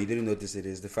said, but you didn't notice it,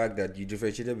 is the fact that you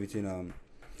differentiated between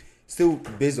still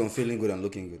based on feeling good and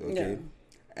looking good. Okay, yeah.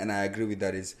 And I agree with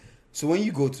that. Is so when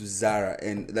you go to Zara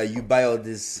and like you buy all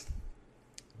these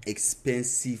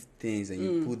expensive things and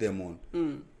you put them on,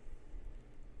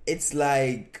 it's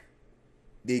like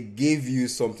they gave you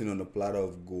something on a platter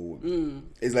of gold.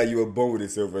 It's like you were born with a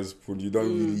silver spoon. You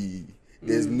don't really.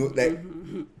 There's no like,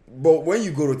 but when you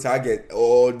go to Target,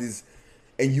 all this,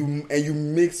 and you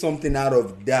make something out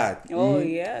of that.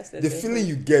 Yes, the feeling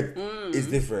you get is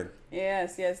different.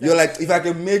 Yes. You're like, if I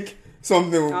can make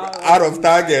something out of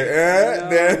Target,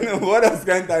 then what else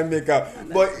can't I make out?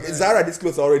 But Zara, this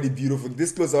clothes are already beautiful.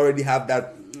 This clothes already have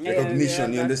that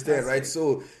recognition. You understand, right?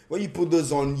 So when you put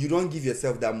those on, you don't give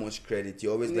yourself that much credit.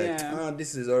 You're always like,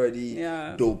 this is already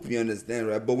dope. You understand,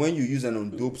 right? But when you use an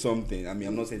undope something, I mean,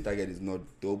 I'm not saying Target is not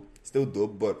dope, still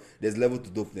dope, but there's level to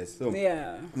dopeness. So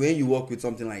when you work with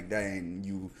something like that and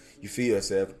you feel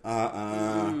yourself,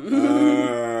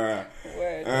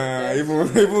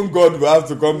 even God will have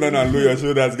to come down and lower your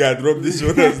shoulders, guy. Drop these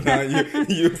shoulders now.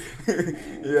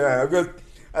 Because.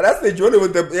 At that stage, you won't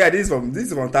even this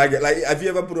is from Target. Like, have you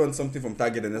ever put on something from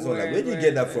Target and that's all like, where do you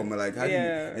get that from? Like, how do you,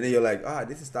 and then you're like,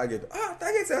 this is Target.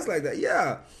 Target sells like that,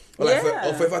 yeah. Or like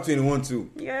Forever 21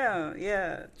 too.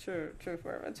 Yeah, true.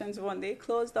 Forever 21, they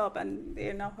closed up and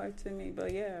they're not hurting me,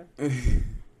 but yeah.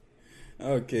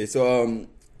 Okay, so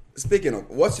speaking of,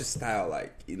 what's your style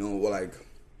like? Like,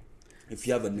 if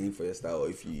you have a name for your style, or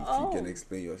if you can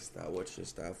explain your style, what's your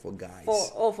style for guys?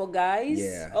 For guys?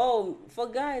 Yeah. For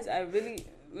guys,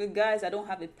 with guys, I don't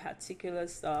have a particular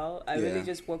style. I really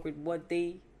just work with what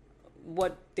they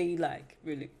like,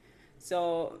 really.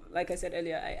 So, like I said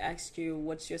earlier, I asked you,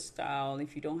 what's your style?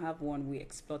 If you don't have one, we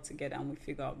explore together and we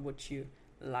figure out what you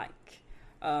like.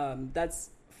 That's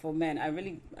for men. I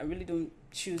really don't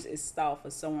choose a style for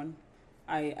someone.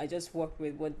 I just work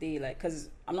with what they like, because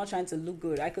I'm not trying to look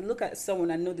good. I could look at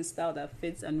someone and know the style that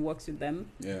fits and works with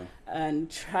them, and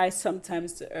try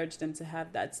sometimes to urge them to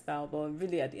have that style. But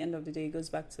really, at the end of the day, it goes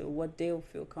back to what they'll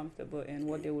feel comfortable in,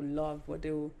 what they will love, what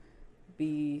they will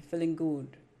be feeling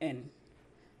good in.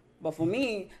 But for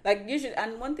me, like usually,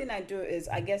 and one thing I do is,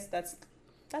 I guess that's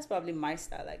probably my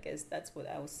style. I guess that's what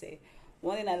I would say.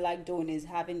 One thing I like doing is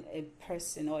having a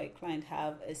person or a client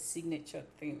have a signature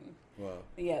thing. Wow.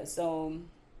 Yeah, so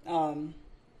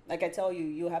like I tell you,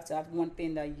 you have to have one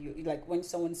thing that you like. When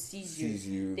someone sees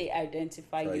you, they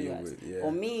identify you as.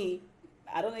 For me,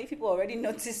 I don't know if people already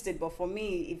noticed it, but for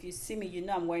me, if you see me, you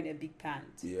know I'm wearing a big pant.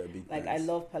 Yeah, big like pants. I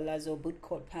love palazzo,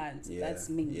 bootcut pants. Yeah, that's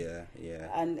me. Yeah.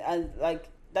 And like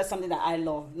that's something that I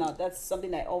love. Now that's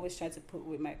something I always try to put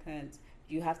with my clients.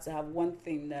 you have to have one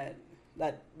thing that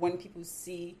when people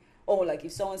see, or like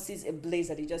if someone sees a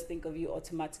blazer, they just think of you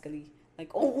automatically.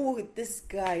 Like, oh, this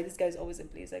guy's always a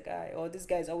blazer guy, or this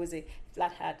guy's always a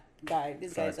flat hat guy.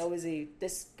 This guy's always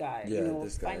this guy. Yeah, you know,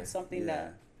 this guy. find something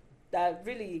that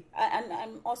really. And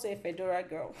I'm also a fedora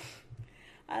girl.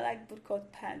 I like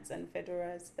bootcut pants and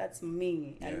fedoras. That's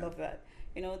me. I love that.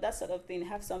 You know, that sort of thing.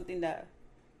 Have something that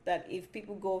if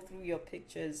people go through your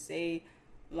pictures, say,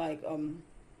 like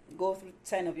go through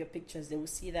 10 of your pictures, they will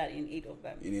see that in 8 of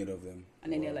them.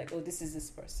 And then they're like, oh, this is this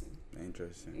person.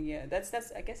 Interesting. Yeah, that's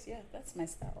I guess, that's my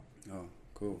style. Oh,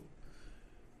 cool.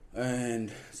 And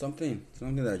something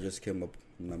that just came up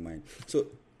in my mind. So,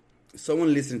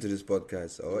 someone listening to this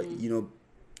podcast, or,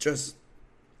 just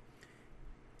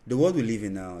the world we live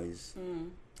in now is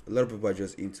a lot of people are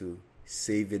just into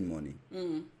saving money.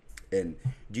 And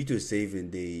due to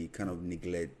saving, they kind of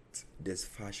neglect this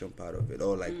fashion part of it,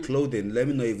 or like clothing. Let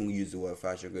me not even use the word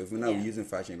fashion, because if we're not using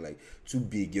fashion like too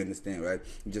big, you understand, right?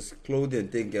 Just clothing,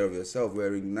 taking care of yourself,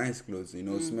 wearing nice clothes,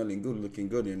 smelling good, looking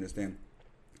good, you understand?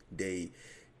 They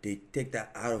take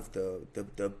that out of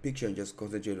the picture and just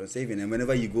concentrate on saving. And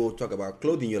whenever you go talk about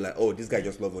clothing, you're like, oh, this guy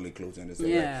just loves only clothes, you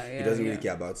understand? He doesn't really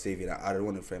care about saving. I don't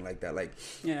want a friend like that. Like,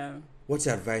 what's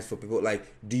your advice for people? Like,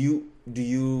 do you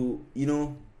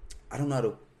I don't know how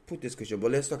to put this question,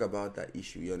 but let's talk about that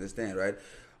issue. You understand, right?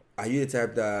 Are you the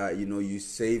type that you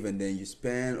save and then you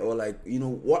spend, or like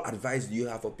what advice do you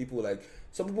have for people? Like,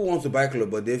 some people want to buy clothes,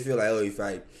 but they feel like, oh, if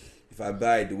I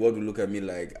buy, the world will look at me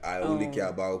like I only care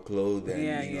about clothes,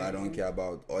 and I don't care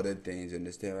about other things. You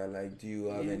understand, right? Like, do you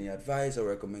have any advice or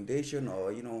recommendation,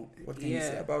 or what can you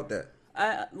say about that?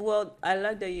 I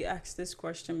like that you asked this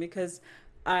question, because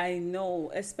I know,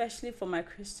 especially for my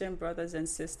Christian brothers and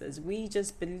sisters, we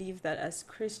just believe that as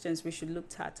Christians we should look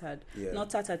tattered. Not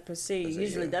tattered per se.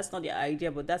 Usually that's not the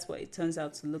idea, but that's what it turns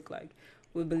out to look like.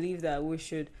 We believe that we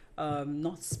should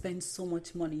not spend so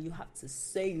much money. You have to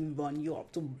save, and you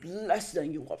have to bless,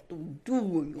 and you have to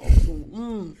do, and you have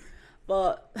to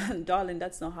But darling,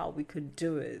 that's not how we could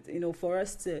do it. For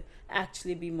us to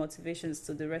actually be motivations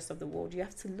to the rest of the world, you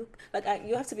have to look like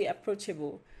you have to be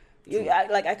approachable.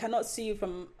 I cannot see you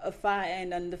from a far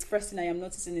end, and the first thing I am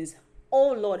noticing is,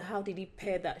 oh Lord, how did he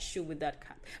pair that shoe with that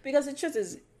cap? Because the truth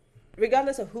is,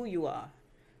 regardless of who you are,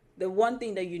 the one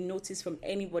thing that you notice from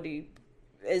anybody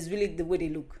is really the way they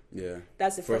look.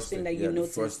 That's the first thing that you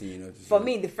notice. The first thing you notice. For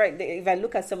me, if I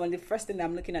look at someone, the first thing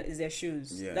I'm looking at is their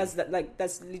shoes.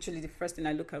 That's literally the first thing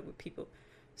I look at with people.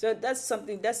 So that's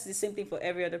the same thing for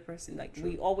every other person. Like,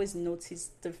 we always notice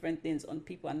different things on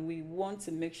people, and we want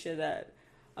to make sure that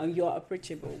you're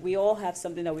approachable. We all have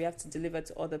something that we have to deliver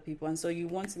to other people, and so you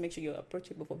want to make sure you're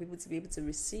approachable for people to be able to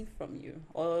receive from you,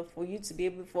 or for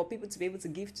people to be able to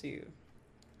give to you.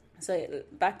 So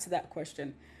back to that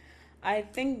question, I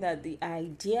think that the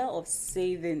idea of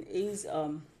saving is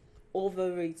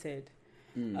overrated,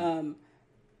 and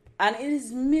it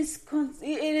is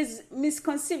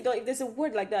misconceived. Or if there's a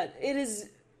word like that, it is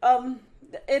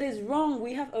wrong.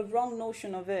 We have a wrong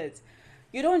notion of it.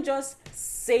 You don't just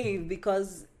save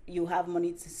because you have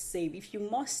money to save. If you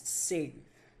must save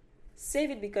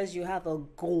it because you have a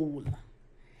goal.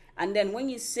 And then when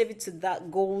you save it to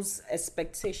that goal's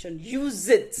expectation, use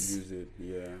it.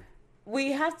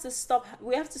 We have to stop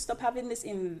having this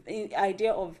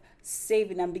idea of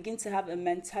saving and begin to have a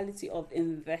mentality of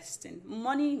investing.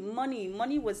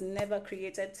 Money was never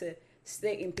created to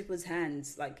stay in people's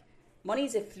hands. Like, money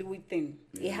is a fluid thing.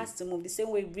 It has to move the same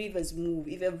way rivers move.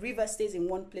 If a river stays in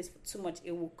one place for too much,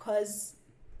 it will cause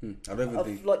a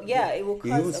flood. It will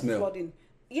cause a flooding.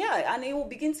 And it will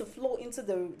begin to flow into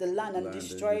the land and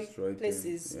destroy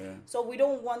places. So we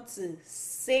don't want to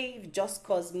save just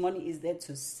because money is there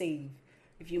to save.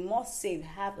 If you must save,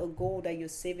 have a goal that you're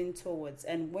saving towards.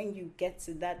 And when you get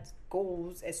to that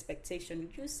goal's expectation,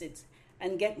 use it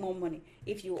and get more money.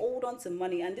 If you hold on to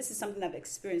money, and this is something I've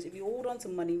experienced, if you hold on to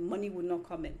money, money will not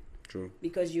come in. True.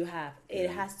 Because it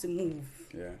has to move.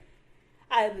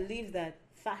 I believe that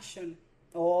fashion,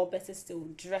 or better still,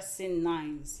 dressing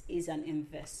nice, is an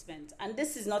investment. And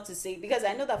this is not to say, because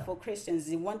I know that for Christians,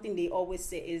 the one thing they always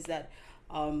say is that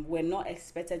we're not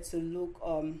expected to look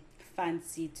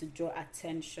fancy to draw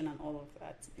attention and all of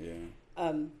that.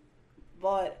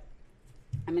 But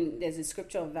I mean, there's a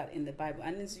scripture of that in the Bible,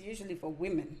 and it's usually for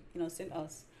women, Saint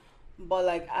us. But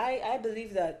like, I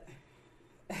believe that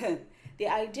the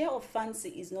idea of fancy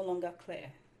is no longer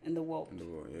clear in the world.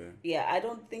 I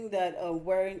don't think that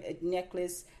wearing a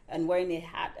necklace and wearing a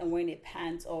hat and wearing a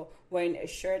pants, or wearing a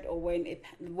shirt, or wearing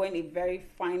a very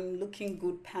fine looking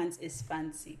good pants is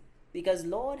fancy. Because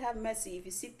Lord have mercy, if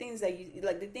you see things that you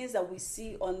like, the things that we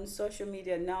see on social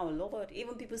media now, Lord,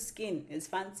 even people's skin is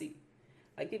fancy.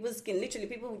 Like people's skin, literally,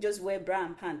 people who just wear bra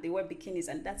and pants, they wear bikinis,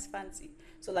 and that's fancy.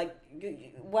 So like,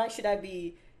 why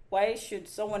should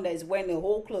someone that is wearing a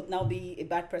whole cloth now be a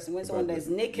bad person when someone that is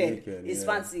naked is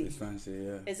fancy? It's fancy,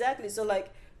 yeah. Exactly. So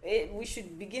like, we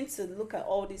should begin to look at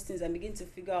all these things and begin to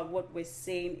figure out what we're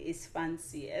saying is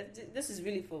fancy. This is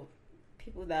really for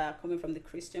people that are coming from the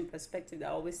Christian perspective that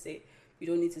always say you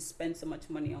don't need to spend so much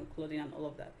money on clothing and all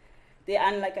of that.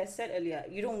 And like I said earlier,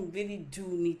 you don't really do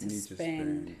need to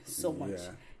spend so much.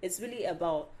 Yeah. It's really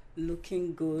about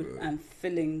looking good and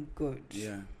feeling good.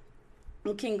 Yeah.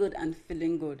 Looking good and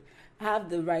feeling good. Have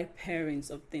the right pairings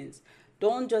of things.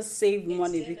 Don't just save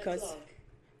money because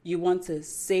you want to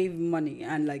save money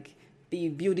and like be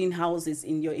building houses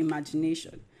in your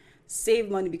imagination. Save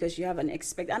money because you have an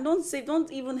and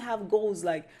don't even have goals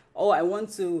like, oh, I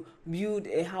want to build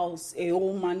a house, a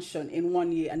whole mansion in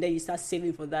 1 year, and then you start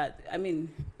saving for that. I mean,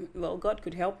 well, God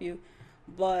could help you,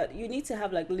 but you need to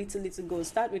have like little goals.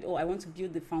 Start with, oh, I want to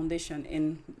build the foundation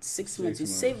in 6 months. You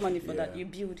save money for that. You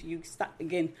build, you start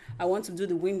again. I want to do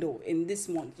the window in this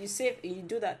month. You save and you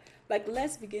do that. Like,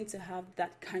 let's begin to have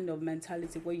that kind of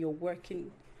mentality where you're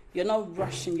working. You're not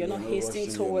rushing. You're not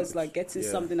hasting towards like getting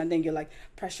something, and then you're like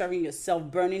pressuring yourself,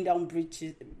 burning down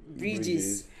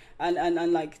bridges,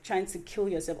 and like trying to kill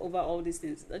yourself over all these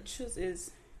things. The truth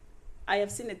is, I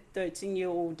have seen a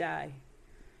 13-year-old die,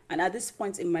 and at this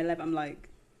point in my life, I'm like,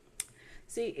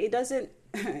 see, it doesn't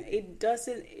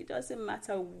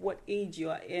matter what age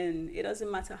you are in. It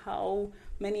doesn't matter how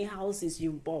many houses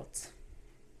you bought.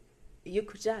 You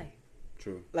could die.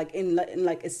 True. Like in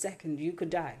like a second, you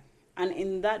could die. And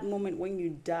in that moment when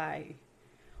you die,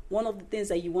 one of the things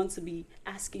that you want to be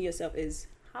asking yourself is,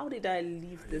 how did I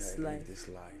live this life?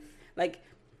 Like,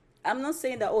 I'm not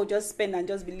saying that, oh, just spend and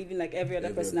just be living like every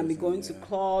other person and be going to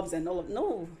clubs and all of,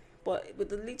 no. But with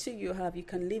the little you have, you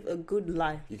can live a good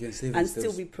life. You can save and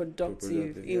still be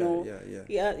productive. You know,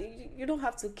 you don't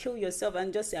have to kill yourself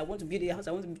and just say, I want to build a house.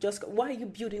 Why are you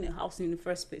building a house in the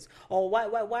first place? Or why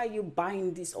are you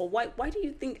buying this? Or why do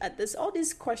you think at this, all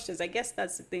these questions, I guess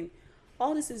that's the thing.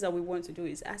 All these things that we want to do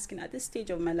is asking, at this stage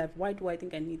of my life, why do I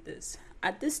think I need this?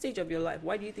 At this stage of your life,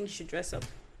 why do you think you should dress up?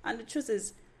 And the truth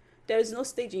is, there is no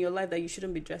stage in your life that you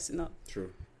shouldn't be dressing up. True.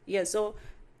 Yeah, so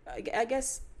I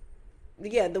guess,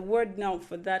 the word now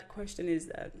for that question is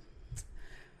that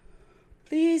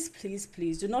please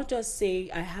do not just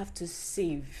say, I have to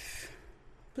save.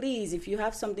 Please, if you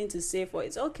have something to save for,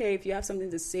 it's okay if you have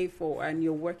something to save for and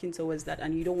you're working towards that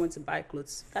and you don't want to buy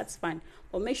clothes. That's fine.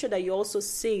 But make sure that you also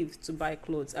save to buy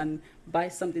clothes and buy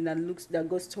something that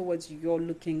goes towards your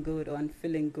looking good and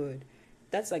feeling good.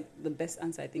 That's like the best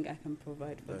answer I think I can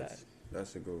provide for that.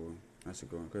 That's a good one.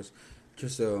 Because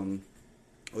just there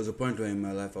was a point where in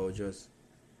my life I was just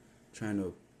trying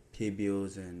to pay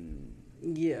bills and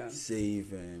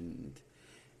save and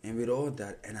with all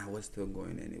that, and I was still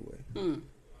going anywhere.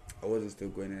 I wasn't still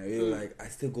going anywhere. Like, I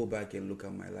still go back and look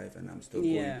at my life, and I'm still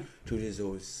going through this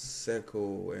whole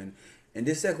circle, and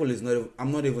this circle is not.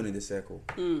 I'm not even in the circle.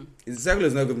 The circle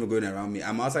is not even going around me.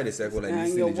 I'm outside the circle, like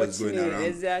this thing is just going around,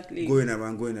 exactly, going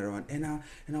around. And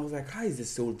I was like, how is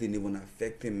this whole thing even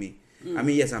affecting me? I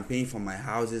mean, yes, I'm paying for my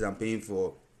houses, I'm paying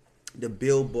for the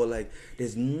bill, but like,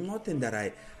 there's nothing that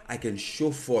I can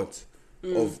show forth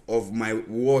of my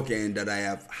work and that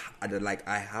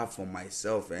I have for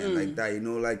myself and like that,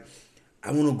 like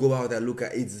I want to go out and look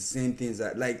at it's the same things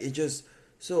that like it just.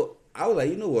 So I was like,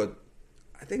 you know what,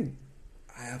 I think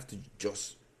I have to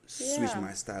just switch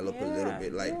my style up a little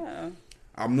bit. Like,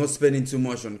 I'm not spending too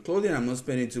much on clothing, I'm not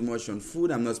spending too much on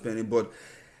food, but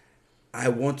I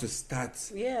want to start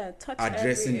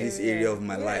addressing this area of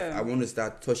my life. I want to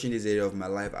start touching this area of my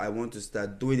life. I want to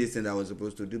start doing this thing that I was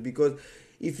supposed to do. Because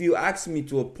if you ask me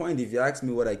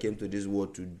what I came to this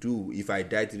world to do, if I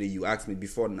died today, you ask me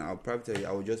before now, I'll probably tell you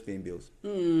I was just paying bills.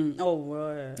 Oh,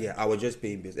 wow. Yeah, I was just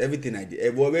paying bills. Everything I did.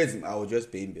 I was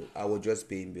just paying bills. I was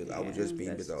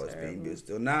paying bills.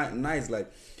 So now it's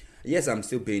like, yes, I'm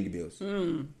still paying the bills.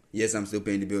 Yes, I'm still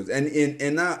paying the bills.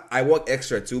 And now I work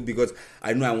extra too because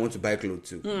I know I want to buy clothes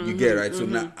too. You get it, right? So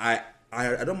now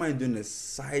I don't mind doing a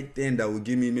side thing that will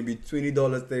give me maybe $20,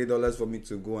 $30 for me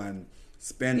to go and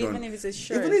spend even if it's a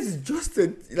shirt. Even if it's just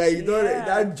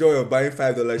that joy of buying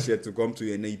 $5 shirt to come to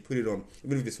you and then you put it on,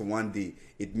 even if it's for one day,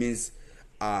 it means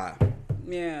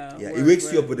it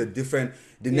wakes you up with a different.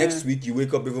 Next week you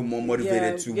wake up even more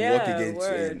motivated to work again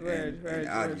and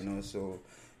add, so.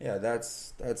 Yeah,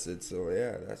 that's it. So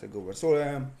yeah, that's a good one. So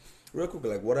real quick,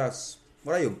 like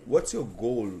what's your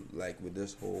goal like with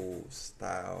this whole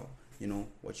style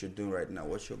what you're doing right now.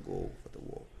 What's your goal for the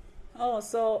world? Oh,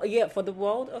 so yeah, for the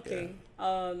world, okay.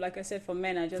 Like I said, for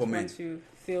men, I just want to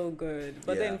feel good.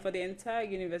 But then for the entire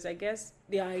universe, I guess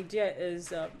the idea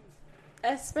is,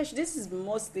 especially this is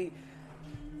mostly.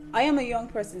 I am a young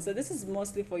person, so this is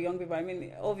mostly for young people. I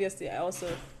mean, obviously, I also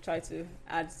try to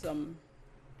add some,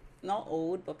 not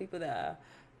old, but people that are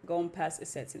gone past a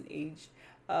certain age.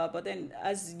 But then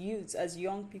as youths, as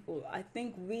young people, I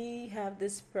think we have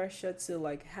this pressure to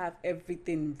like have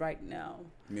everything right now.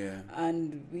 Yeah.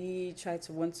 And we try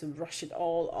to want to rush it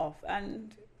all off.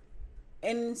 And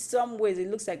in some ways, it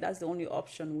looks like that's the only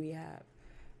option we have.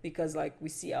 Because like we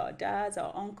see our dads,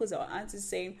 our uncles, our aunties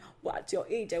saying, well, at your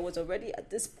age, I was already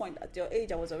at this point. At your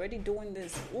age, I was already doing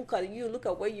this. Look at you. Look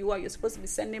at where you are. You're supposed to be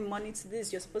sending money to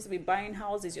this. You're supposed to be buying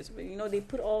houses. They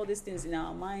put all these things in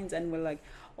our minds, and we're like,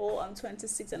 oh, I'm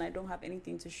 26 and I don't have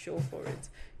anything to show for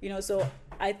it. So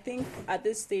I think at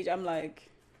this stage, I'm like,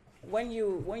 when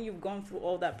you've gone through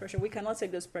all that pressure, we cannot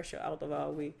take this pressure out of our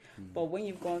way. But when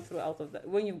you've gone through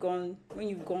when you've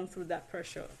gone through that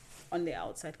pressure on the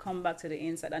outside, come back to the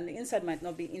inside, and the inside might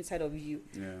not be inside of you.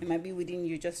 It might be within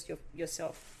you, just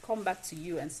yourself. Come back to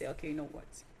you and say, okay, you know what?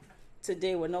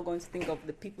 Today we're not going to think of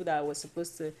the people that I was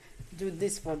supposed to do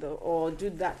this for or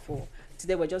do that for.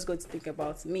 Today we're just going to think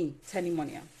about me, Tenny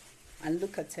Monia, and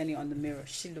look at Tenny on the mirror.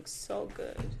 She looks so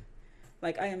good.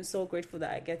 Like, I am so grateful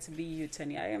that I get to be you,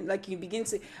 Tenny. I am, like, you begin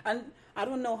to, and I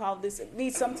don't know how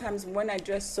sometimes when I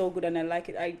dress so good and I like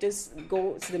it, I just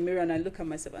go to the mirror and I look at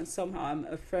myself and somehow I'm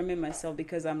affirming myself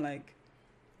because I'm like,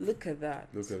 look at that.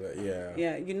 Look at that, yeah.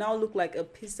 Yeah, you now look like a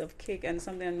piece of cake and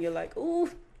something and you're like, ooh,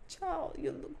 child,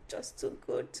 you look just too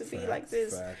good to be like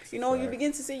this. Facts. You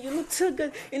begin to say, you look too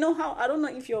good. You know how, I don't know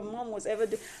if your mom was ever,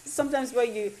 sometimes where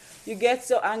you get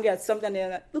so angry at something and they're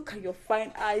like, look at your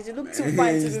fine eyes, you look too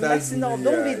fine to be messing up.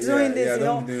 Don't be doing this,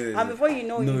 And before you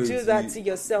know, you do that to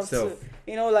yourself too.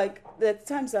 Like the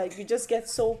times like you just get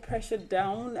so pressured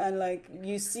down and like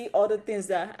you see other things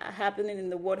that are happening in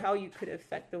the world, how you could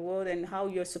affect the world and how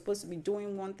you're supposed to be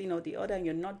doing one thing or the other and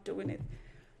you're not doing it.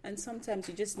 And sometimes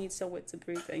you just need somewhere to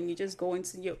breathe and you just go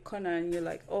into your corner and you're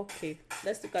like, okay,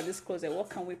 let's look at this closet. What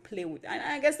can we play with? And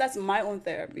I guess that's my own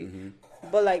therapy.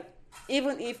 But like,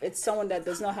 even if it's someone that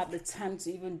does not have the time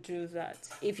to even do that,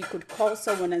 if you could call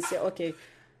someone and say, okay,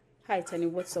 hi, Tenny,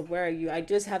 what's up? Where are you? I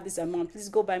just have this amount. Please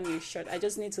go buy me a shirt. I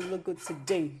just need to look good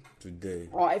today.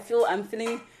 Or I'm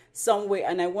feeling some way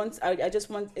and I just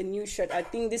want a new shirt. I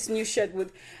think this new shirt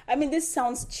this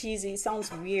sounds cheesy, it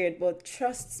sounds weird, but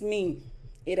trust me,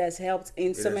 it has helped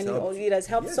it has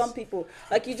helped some people.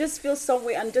 Like you just feel some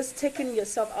way and just taking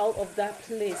yourself out of that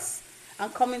place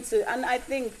and and I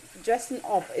think dressing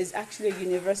up is actually a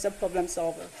universal problem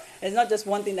solver. It's not just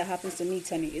one thing that happens to me,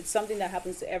 Tenny. It's something that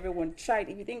happens to everyone. Try it.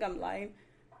 If you think I'm lying,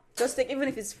 just take, even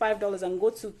if it's $5 and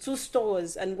go to 2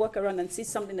 stores and walk around and see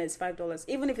something that is $5.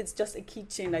 Even if it's just a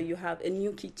keychain that you have, a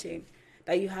new keychain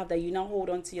that you have that you now hold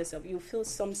on to yourself, you feel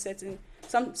some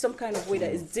kind of way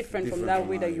that is different from that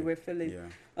way that you were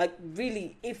feeling. Like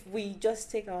really, if we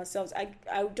just take ourselves, I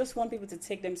just want people to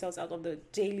take themselves out of the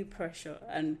daily pressure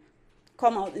and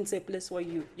come out into a place where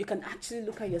you can actually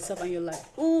look at yourself and you're like,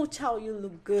 oh, child, you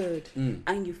look good,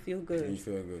 and you feel good. And you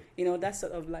feel good. That's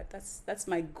sort of like that's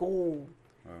my goal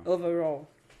overall.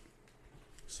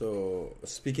 So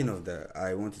speaking of that,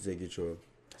 I want to take you through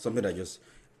something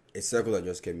a circle that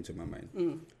just came into my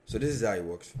mind. So this is how it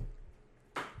works.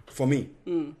 For me,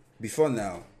 before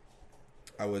now,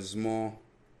 I was more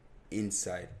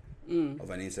inside of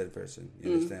an inside person.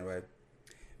 You understand, right?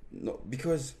 No,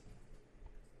 because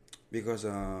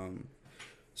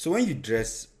so when you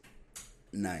dress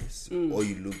nice or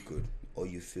you look good or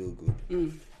you feel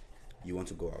good, you want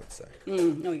to go outside.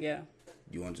 Oh yeah.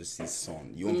 You want to see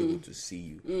sun. You want people to see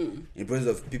you. In the process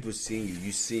of people seeing you,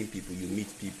 you seeing people, you meet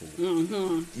people.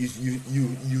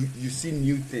 You see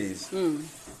new things,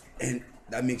 and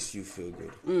that makes you feel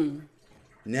good.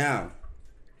 Now,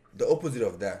 the opposite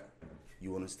of that,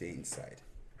 you want to stay inside.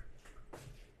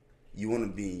 You want to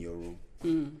be in your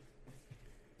room.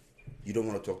 You don't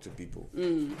want to talk to people.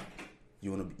 You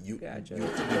want to you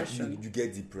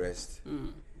get depressed.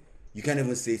 You can't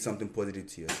even say something positive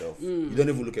to yourself. You don't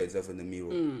even look at yourself in the mirror.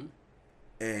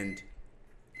 And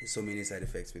there's so many side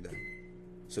effects with that.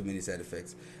 So many side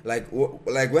effects. Like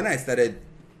when I started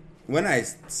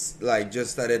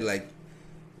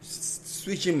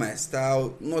switching my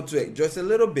style, not to just a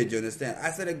little bit, you understand?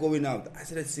 I started going out. I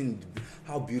started seeing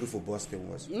how beautiful Boston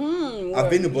was. I've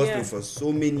been to Boston for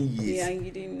so many years. Yeah, you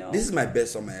didn't know. This is my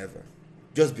best summer ever.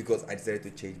 Just because I decided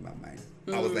to change my mind.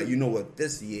 I was like, you know what?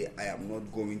 This year, I am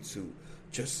not going to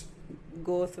just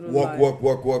go through work,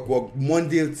 life. work,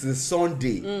 Monday to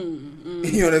Sunday.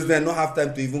 You understand? Not have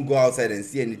time to even go outside and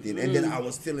see anything. And then I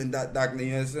was still in that darkness.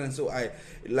 You understand? So I,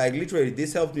 like, literally,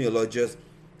 this helped me a lot. Just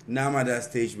now I'm at that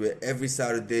stage where every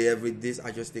Saturday, every day,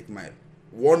 I just take my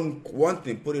one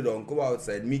thing, put it on, go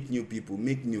outside, meet new people,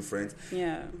 make new friends.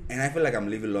 Yeah. And I feel like I'm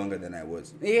living longer than I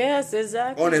was. Yes,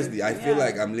 exactly. Honestly, I feel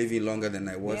like I'm living longer than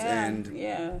I was. Yeah. And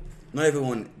Yeah. not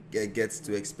everyone gets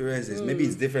to experience this. Maybe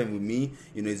it's different with me,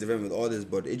 it's different with others,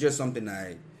 but it's just something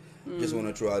I just want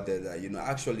to throw out there, that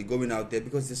actually going out there,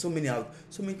 because there's so many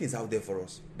things out there for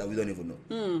us that we don't even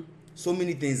know. So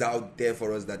many things out there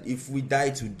for us that if we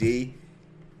die today,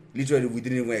 literally we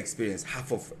didn't even experience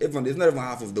half of. Even there's not even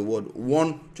half of the world.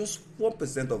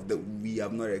 1% of the we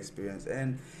have not experienced,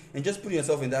 and just putting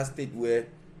yourself in that state where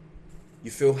you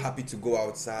feel happy to go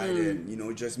outside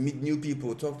and just meet new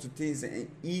people, talk to things, and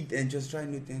eat and just try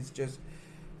new things. Just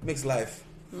makes life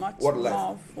much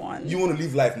more fun. You want to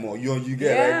live life more. You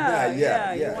get right?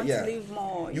 Yeah. You want to live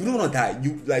more. You don't want to die.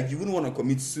 You wouldn't want to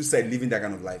commit suicide living that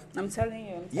kind of life. I'm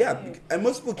telling you. And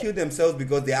most people kill themselves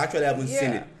because they actually haven't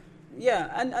seen it. Yeah,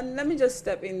 and let me just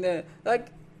step in there. Like,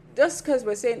 just because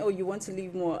we're saying, oh, you want to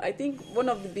live more, I think one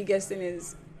of the biggest thing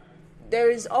is there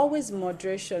is always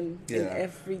moderation in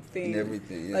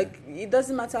everything. Like, it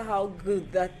doesn't matter how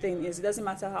good that thing is. It doesn't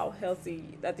matter how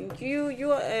healthy. I think you're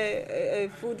a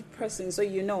food person, so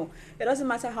it doesn't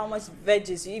matter how much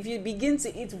veggies. If you begin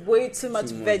to eat way too much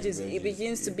veggies, it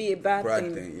begins to be a bad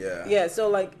thing. Yeah. So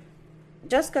like,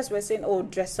 just because we're saying, oh,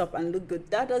 dress up and look good,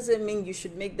 that doesn't mean you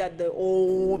should make that the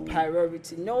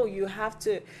priority. No, you have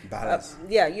to balance.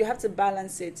 You have to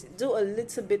balance it. Do a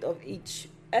little bit of each.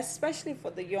 Especially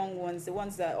for the young ones, the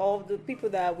ones that all the people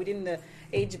that are within the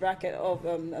age bracket of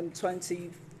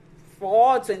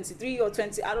 24, 23 or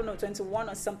 20, I don't know, 21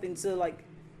 or something to like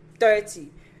 30.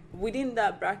 Within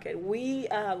that bracket, we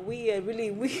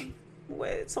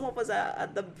some of us are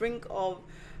at the brink of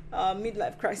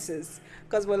midlife crisis,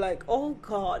 because we're like, oh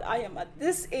God, I am at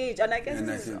this age, and I guess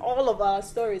this is all of our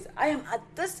stories. I am at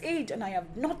this age and I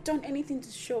have not done anything to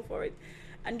show for it.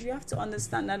 And you have to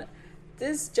understand that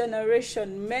this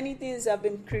generation, many things have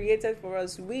been created for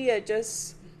us. We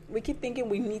keep thinking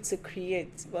we need to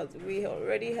create, but we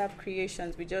already have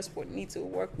creations. We just need to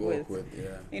work with.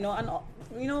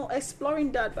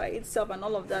 Exploring that by itself and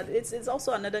all of that, it's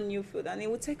also another new field, and it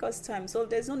will take us time. So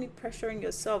there's no need pressuring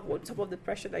yourself on top of the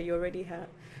pressure that you already have.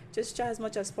 Just try as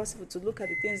much as possible to look at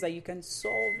the things that you can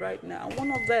solve right now. And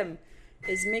one of them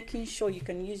is making sure you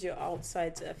can use your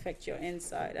outside to affect your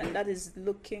inside, and that is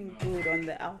looking good on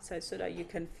the outside so that you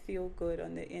can feel good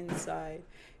on the inside.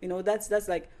 That's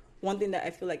like one thing that I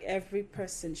feel like every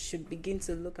person should begin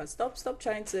to look at. Stop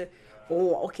trying to,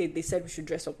 they said we should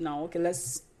dress up now, okay,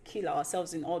 let's kill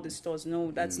ourselves in all the stores. No,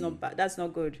 that's not bad. That's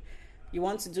not good. You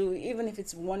want to do, even if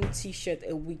it's one t-shirt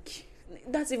a week,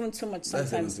 that's even too much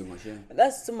sometimes.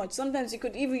 That's too much. Sometimes you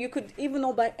could even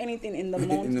not buy anything in the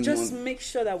month. Just make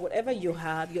sure that whatever you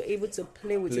have, you're able to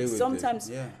play with it.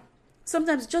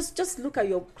 Sometimes just look at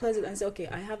your closet and say, okay,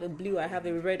 I have a blue, I have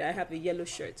a red, I have a yellow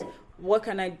shirt. What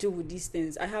can I do with these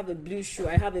things? I have a blue shoe,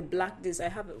 I have a black this,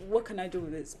 what can I do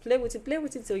with this? Play with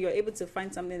it till you're able to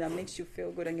find something that makes you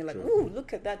feel good, and you're like, ooh,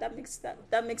 look at that. That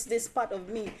makes this part of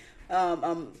me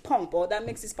pump, or that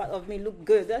makes this part of me look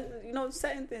good. That,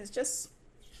 certain things, just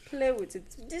play with it.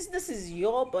 This is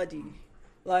your body.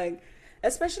 Like,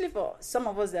 especially for some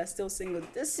of us that are still single,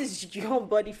 this is your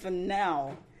body for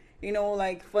now.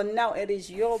 For now, it is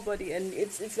your body, and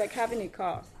it's like having a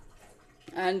car,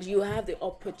 and you have the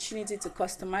opportunity to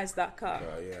customize that car.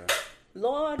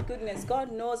 Lord goodness,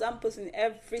 God knows I'm putting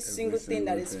every single thing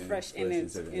that is fresh in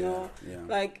it.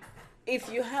 Like,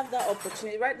 if you have that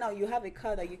opportunity right now, you have a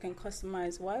car that you can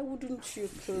customize. Why wouldn't you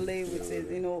play with it?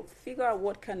 Figure out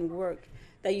what can work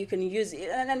that you can use.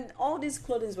 And all these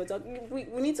clothing we're talking, we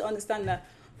need to understand that.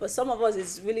 For some of us,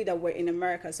 it's really that we're in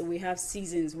America, so we have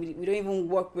seasons. We don't even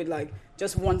work with like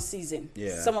just one season.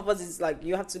 Some of us, it's like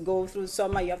you have to go through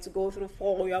summer, you have to go through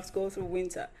fall, you have to go through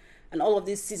winter. And all of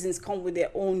these seasons come with their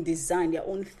own design, their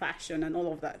own fashion, and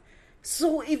all of that.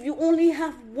 So if you only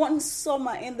have one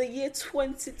summer in the year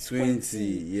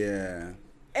 2020,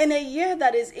 in a year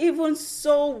that is even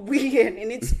so weird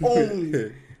in its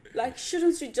own, like,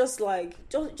 shouldn't you just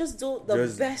do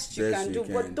the best you can do?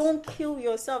 But don't kill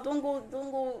yourself. Don't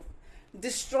go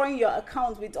destroying your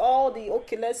account with all the,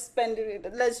 okay, let's spend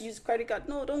it, let's use credit card.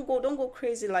 No, don't go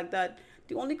crazy like that.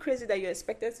 The only crazy that you're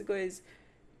expected to go is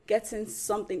getting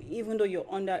something, even though you're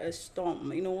under a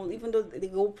storm. Even though the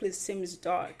whole place seems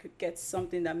dark, get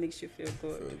something that makes you feel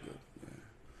good.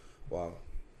 Wow.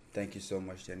 Thank you so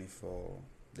much, Jenny,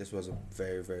 this was a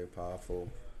very, very powerful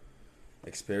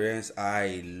experience.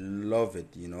 I love it.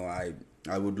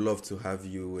 I would love to have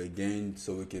you again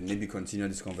so we can maybe continue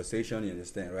this conversation. You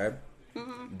understand, right?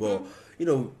 But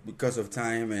because of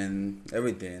time and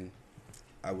everything,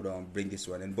 I would bring this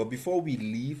one in. But before we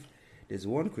leave, there's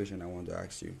one question I want to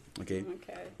ask you. Okay.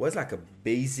 Okay. What's like a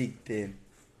basic thing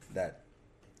that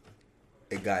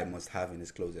a guy must have in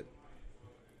his closet?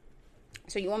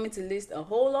 So you want me to list a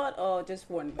whole lot or just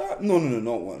one? No,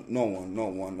 not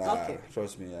one. Okay.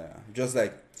 Trust me, just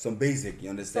like some basic. You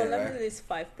So understand, let right? me list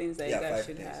 5 things that a guy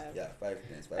should have. Yeah, 5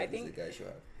 things. I Five things think a guy should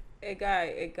have.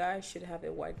 A guy should have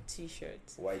a white T-shirt.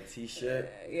 White T-shirt.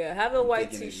 Yeah, have a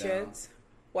white taking it T-shirt.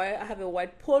 Have a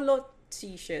white polo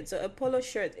T-shirt. So a polo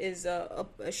shirt is a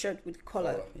shirt with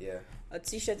collar. Oh, yeah. A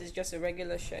T-shirt is just a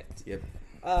regular shirt. Yep.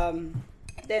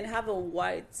 Then have a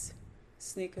white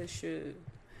sneaker shoe.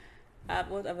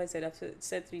 What have I said? I've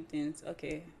said 3 things.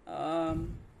 Okay.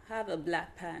 Have a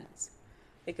black pants.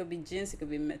 It could be jeans. It could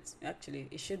be actually,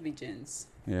 it should be jeans.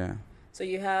 Yeah. So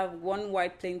you have one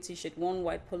white plain T-shirt, one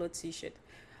white polo T-shirt,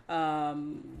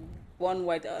 one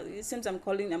white. It seems I'm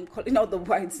calling out the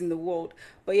whites in the world,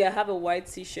 but yeah, have a white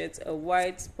T-shirt, a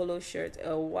white polo shirt,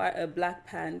 a black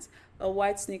pants, a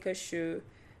white sneaker shoe,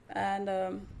 and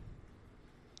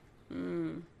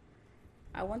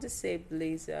I want to say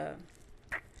blazer.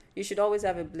 You should always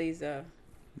have a blazer.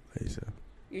 Blazer.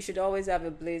 You should always have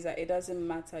a blazer. It doesn't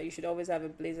matter. You should always have a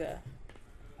blazer.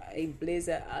 A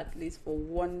blazer at least for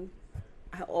one.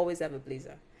 I always have a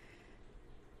blazer.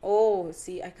 Oh,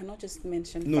 see, I cannot just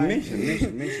mention. No, 5.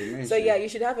 mention. So yeah, you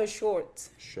should have a short.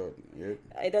 Short. Yep.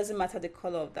 It doesn't matter the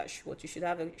color of that short. You should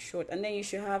have a short, and then you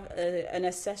should have an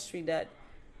accessory that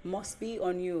must be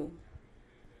on you.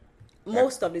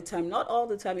 Most of the time, not all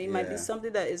the time. It might be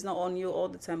something that is not on you all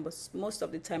the time, but most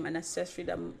of the time, an accessory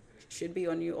that should be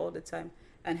on you all the time.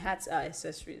 And hats are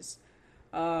accessories.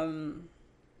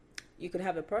 You could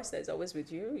have a purse that's always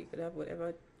with you. You could have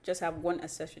whatever. Just have one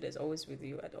accessory that's always with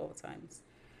you at all times.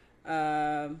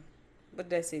 But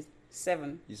that's it.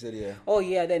 7. You said yeah. Oh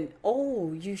yeah. Then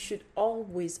you should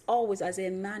always, as a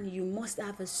man, you must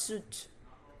have a suit.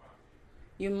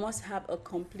 You must have a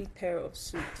complete pair of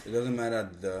suits. It doesn't matter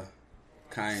the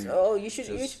kind. So you should.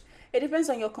 It depends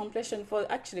on your complexion.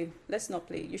 Let's not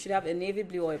play. You should have a navy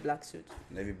blue or a black suit.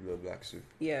 Navy blue or black suit.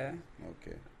 Yeah.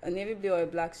 Okay. A navy blue or a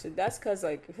black suit. That's because,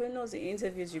 who knows the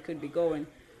interviews you could be going.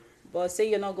 But say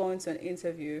you're not going to an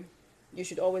interview, you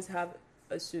should always have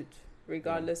a suit,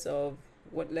 regardless of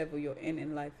what level you're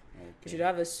in life. Okay. You should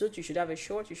have a suit. You should have a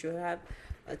short. You should have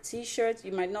a T-shirt.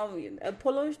 You might not a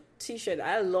polo T-shirt.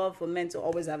 I love for men to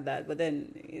always have that, but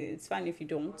then it's fine if you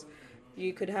don't.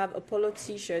 You could have a polo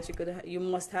T-shirt. You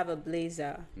must have a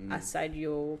blazer aside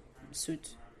your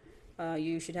suit.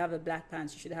 You should have a black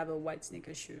pants. You should have a white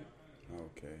sneaker shoe.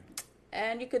 Okay.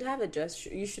 And you could have a dress shoe.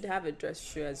 You should have a dress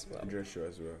shoe as well. Dress shoe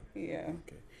as well. Yeah.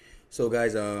 Okay. So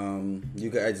guys, you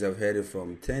guys have heard it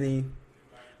from Tenny.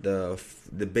 The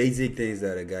basic things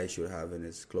that a guy should have in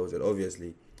his closet.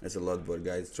 Obviously, it's a lot, but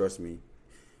guys, trust me,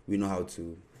 we know how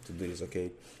to do this.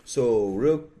 Okay.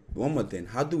 So one more thing.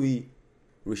 How do we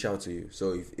reach out to you?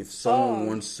 So if someone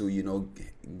wants to,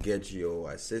 get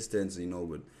your assistance,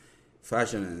 with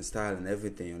fashion and style and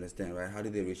everything, you understand, right? How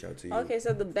do they reach out to you? Okay,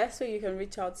 so the best way you can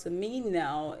reach out to me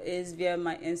now is via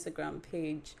my Instagram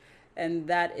page, and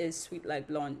that is Sweet Like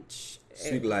Blanche.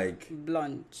 Sweet Like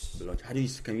Blanche.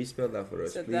 Can you spell that for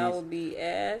us, so please? that will be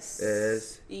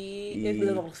SWEET.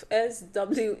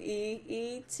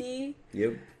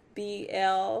 Yep.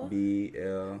 BLANCHEO.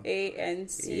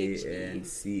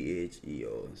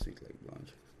 Sweet Like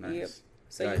Blanche. Nice. Yep.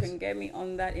 So Guys, you can get me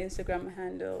on that Instagram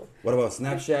handle. What about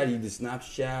Snapchat? You do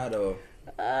Snapchat or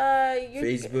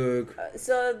Facebook?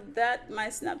 So that my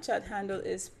Snapchat handle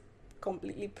is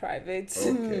completely private.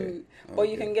 Okay. But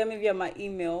you can get me via my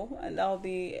email, and that'll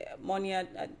be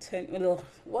monia@10.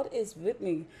 What is with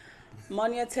me?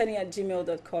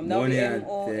 monia10@gmail.com. That'll be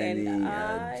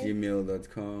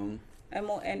monia@gmail.com.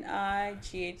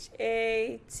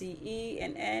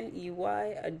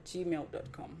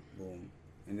 MONIGHATENNEY@gmail.com. Boom.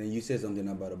 And then you said something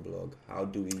about a blog. How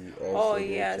do we Oh also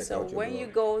yeah, check so out your when blog? you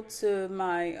go to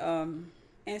my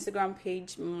Instagram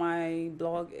page, my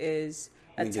blog is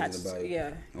Link it in the attached. bio.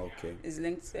 Yeah, Okay. it's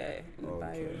linked there in the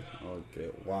bio. Okay.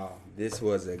 Wow. This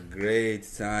was a great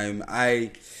time.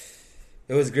 It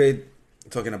was great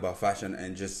talking about fashion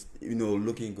and just,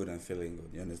 looking good and feeling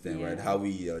good. You understand, right? How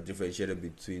we differentiated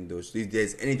between those. If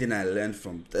there's anything I learned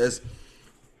from this,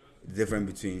 different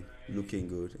between looking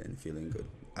good and feeling good.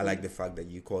 I like the fact that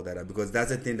you call that out, because that's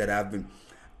the thing that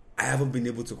I haven't been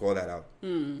able to call that out.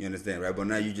 You understand, right? But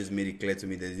now you just made it clear to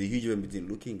me there's a huge difference between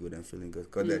looking good and feeling good.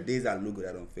 Because there are days I look good,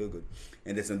 I don't feel good.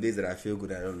 And there's some days that I feel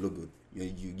good, I don't look good.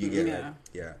 You get it, right?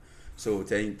 Yeah. So,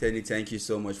 Tenny, thank you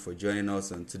so much for joining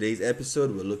us on today's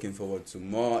episode. We're looking forward to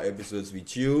more episodes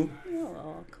with you. You're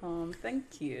welcome.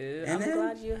 Thank you. I'm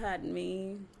glad you had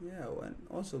me. Yeah. And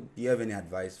also, do you have any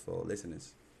advice for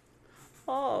listeners?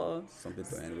 Oh. Something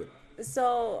to end with.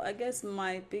 So, I guess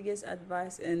my biggest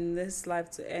advice in this life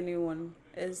to anyone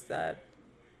is that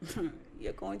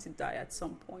you're going to die at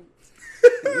some point.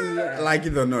 Yeah. Like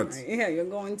it or not. Yeah, you're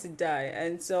going to die.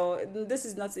 And so this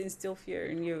is not to instill fear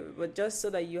in you, but just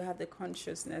so that you have the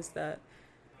consciousness that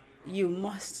you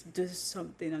must do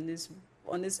something on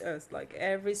this earth. Like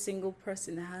every single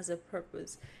person has a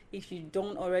purpose. If you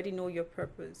don't already know your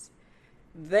purpose,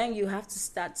 then you have to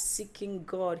start seeking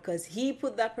God, because He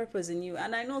put that purpose in you.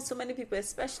 And I know so many people,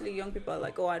 especially young people, are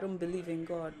like, oh, I don't believe in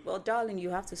God. Well, darling, you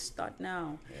have to start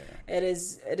now. Yeah. It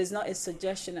is not a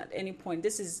suggestion at any point.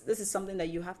 This is something that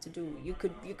you have to do. You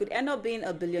could end up being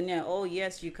a billionaire. Oh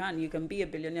yes, you can be a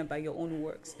billionaire by your own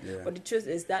works. Yeah. But the truth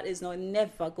is that is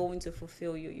never going to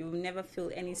fulfill you. You will never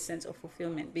feel any sense of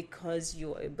fulfillment because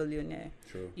you're a billionaire.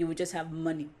 True. You will just have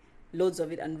money, loads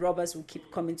of it, and robbers will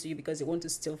keep coming to you because they want to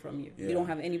steal from you. Yeah. You don't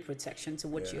have any protection to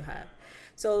what you have.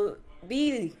 So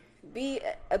be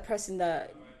a person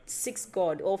that seeks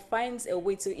God or finds a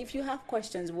way to. If you have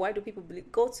questions, why do people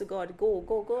believe? Go to God.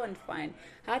 Go and find.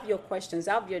 Have your questions,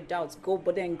 have your doubts.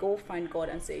 But then go find God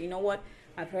and say, you know what?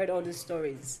 I've heard all these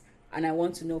stories, and I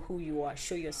want to know who you are.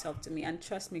 Show yourself to me. And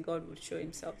trust me, God will show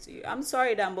Himself to you. I'm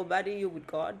sorry that I'm bombarding you with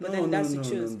God, but that's the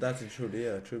truth. No, that's the truth,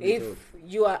 yeah. Truth if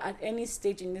you are at any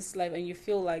stage in this life and you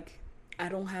feel like, I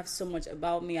don't have so much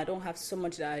about me, I don't have so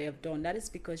much that I have done, that is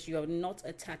because you are not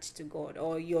attached to God,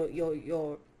 or you're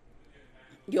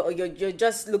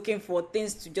just looking for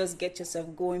things to just get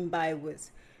yourself going by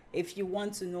with. If you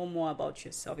want to know more about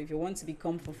yourself, if you want to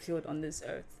become fulfilled on this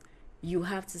earth, you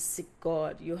have to seek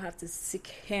God. You have to seek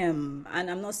Him. And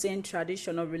I'm not saying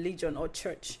tradition or religion or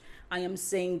church. I am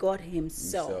saying God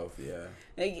Himself.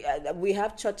 Yeah. We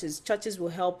have churches. Churches will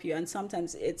help you. And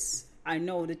sometimes I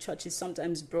know the church is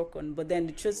sometimes broken. But then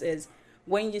the truth is,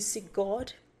 when you seek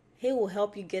God, He will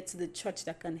help you get to the church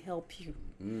that can help you,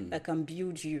 that can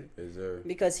build you. Yes, sir.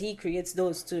 Because He creates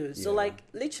those too. So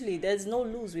literally, there's no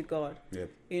lose with God. Yep.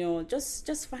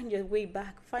 Just find your way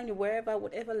back. Find it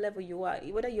whatever level you are.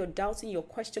 Whether you're doubting, you're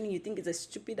questioning, you think it's a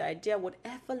stupid idea,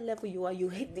 whatever level you are, you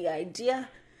hate the idea.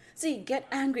 See, get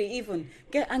angry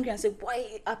and say,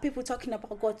 why are people talking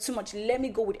about God too much? Let me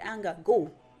go with anger.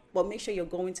 Go. But make sure you're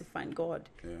going to find God.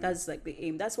 Yeah. That's like the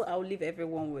aim. That's what I'll leave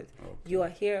everyone with. Okay. You are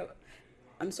here.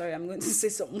 I'm sorry, I'm going to say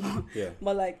something more. Yeah.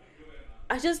 But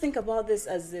I just think about this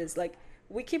as this.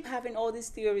 We keep having all these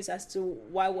theories as to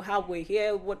how we're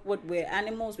here, what we're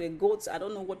animals, we're goats. I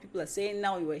don't know what people are saying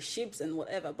now. We're sheep and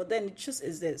whatever. But then the truth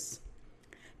is this.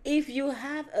 If you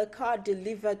have a car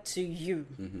delivered to you,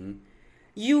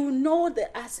 you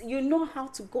know how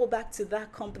to go back to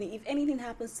that company. If anything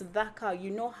happens to that car, you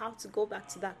know how to go back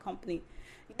to that company.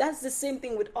 That's the same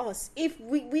thing with us. If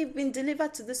we've been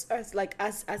delivered to this earth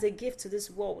as a gift to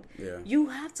this world, you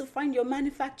have to find your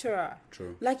manufacturer.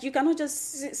 True. You cannot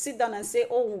just sit down and say,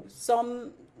 oh,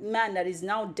 some man that is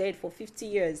now dead for 50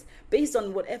 years, based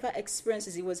on whatever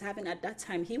experiences he was having at that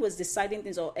time, he was deciding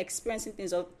things or experiencing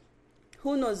things, or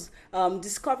who knows,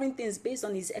 discovering things based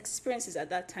on his experiences at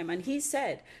that time. And he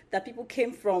said that people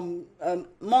came from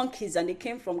monkeys and they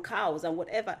came from cows and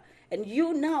whatever. And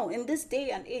you now, in this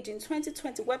day and age, in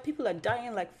 2020, where people are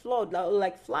dying like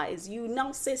flies, you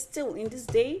now say still in this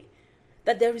day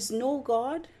that there is no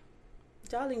God?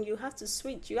 Darling, you have to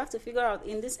switch. You have to figure out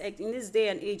in this day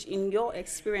and age, in your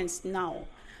experience now,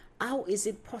 how is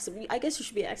it possible? I guess you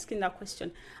should be asking that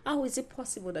question. How is it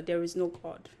possible that there is no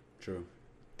God? True.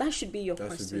 That should be your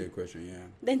question. That should be a question, yeah.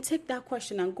 Then take that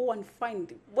question and go and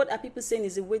find. What are people saying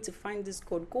is a way to find this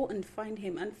God? Go and find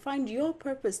Him and find your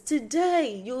purpose.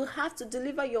 Today, you have to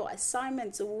deliver your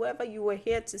assignment to whoever you were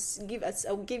here to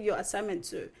give your assignment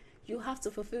to. You have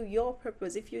to fulfill your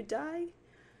purpose. If you die,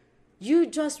 you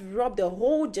just rob the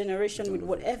whole generation with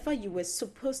whatever you were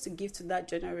supposed to give to that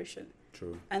generation.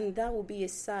 True. And that will be a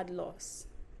sad loss.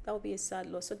 That will be a sad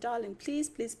loss. So, darling,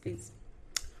 please.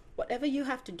 Whatever you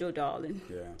have to do, darling,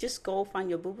 just go find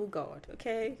your boo-boo God,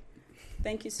 okay?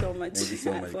 Thank you so much,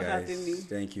 for having me.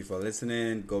 Thank you for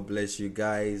listening. God bless you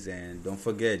guys. And don't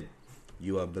forget,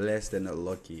 you are blessed and not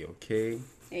lucky, okay?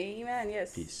 Amen,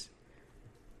 yes. Peace.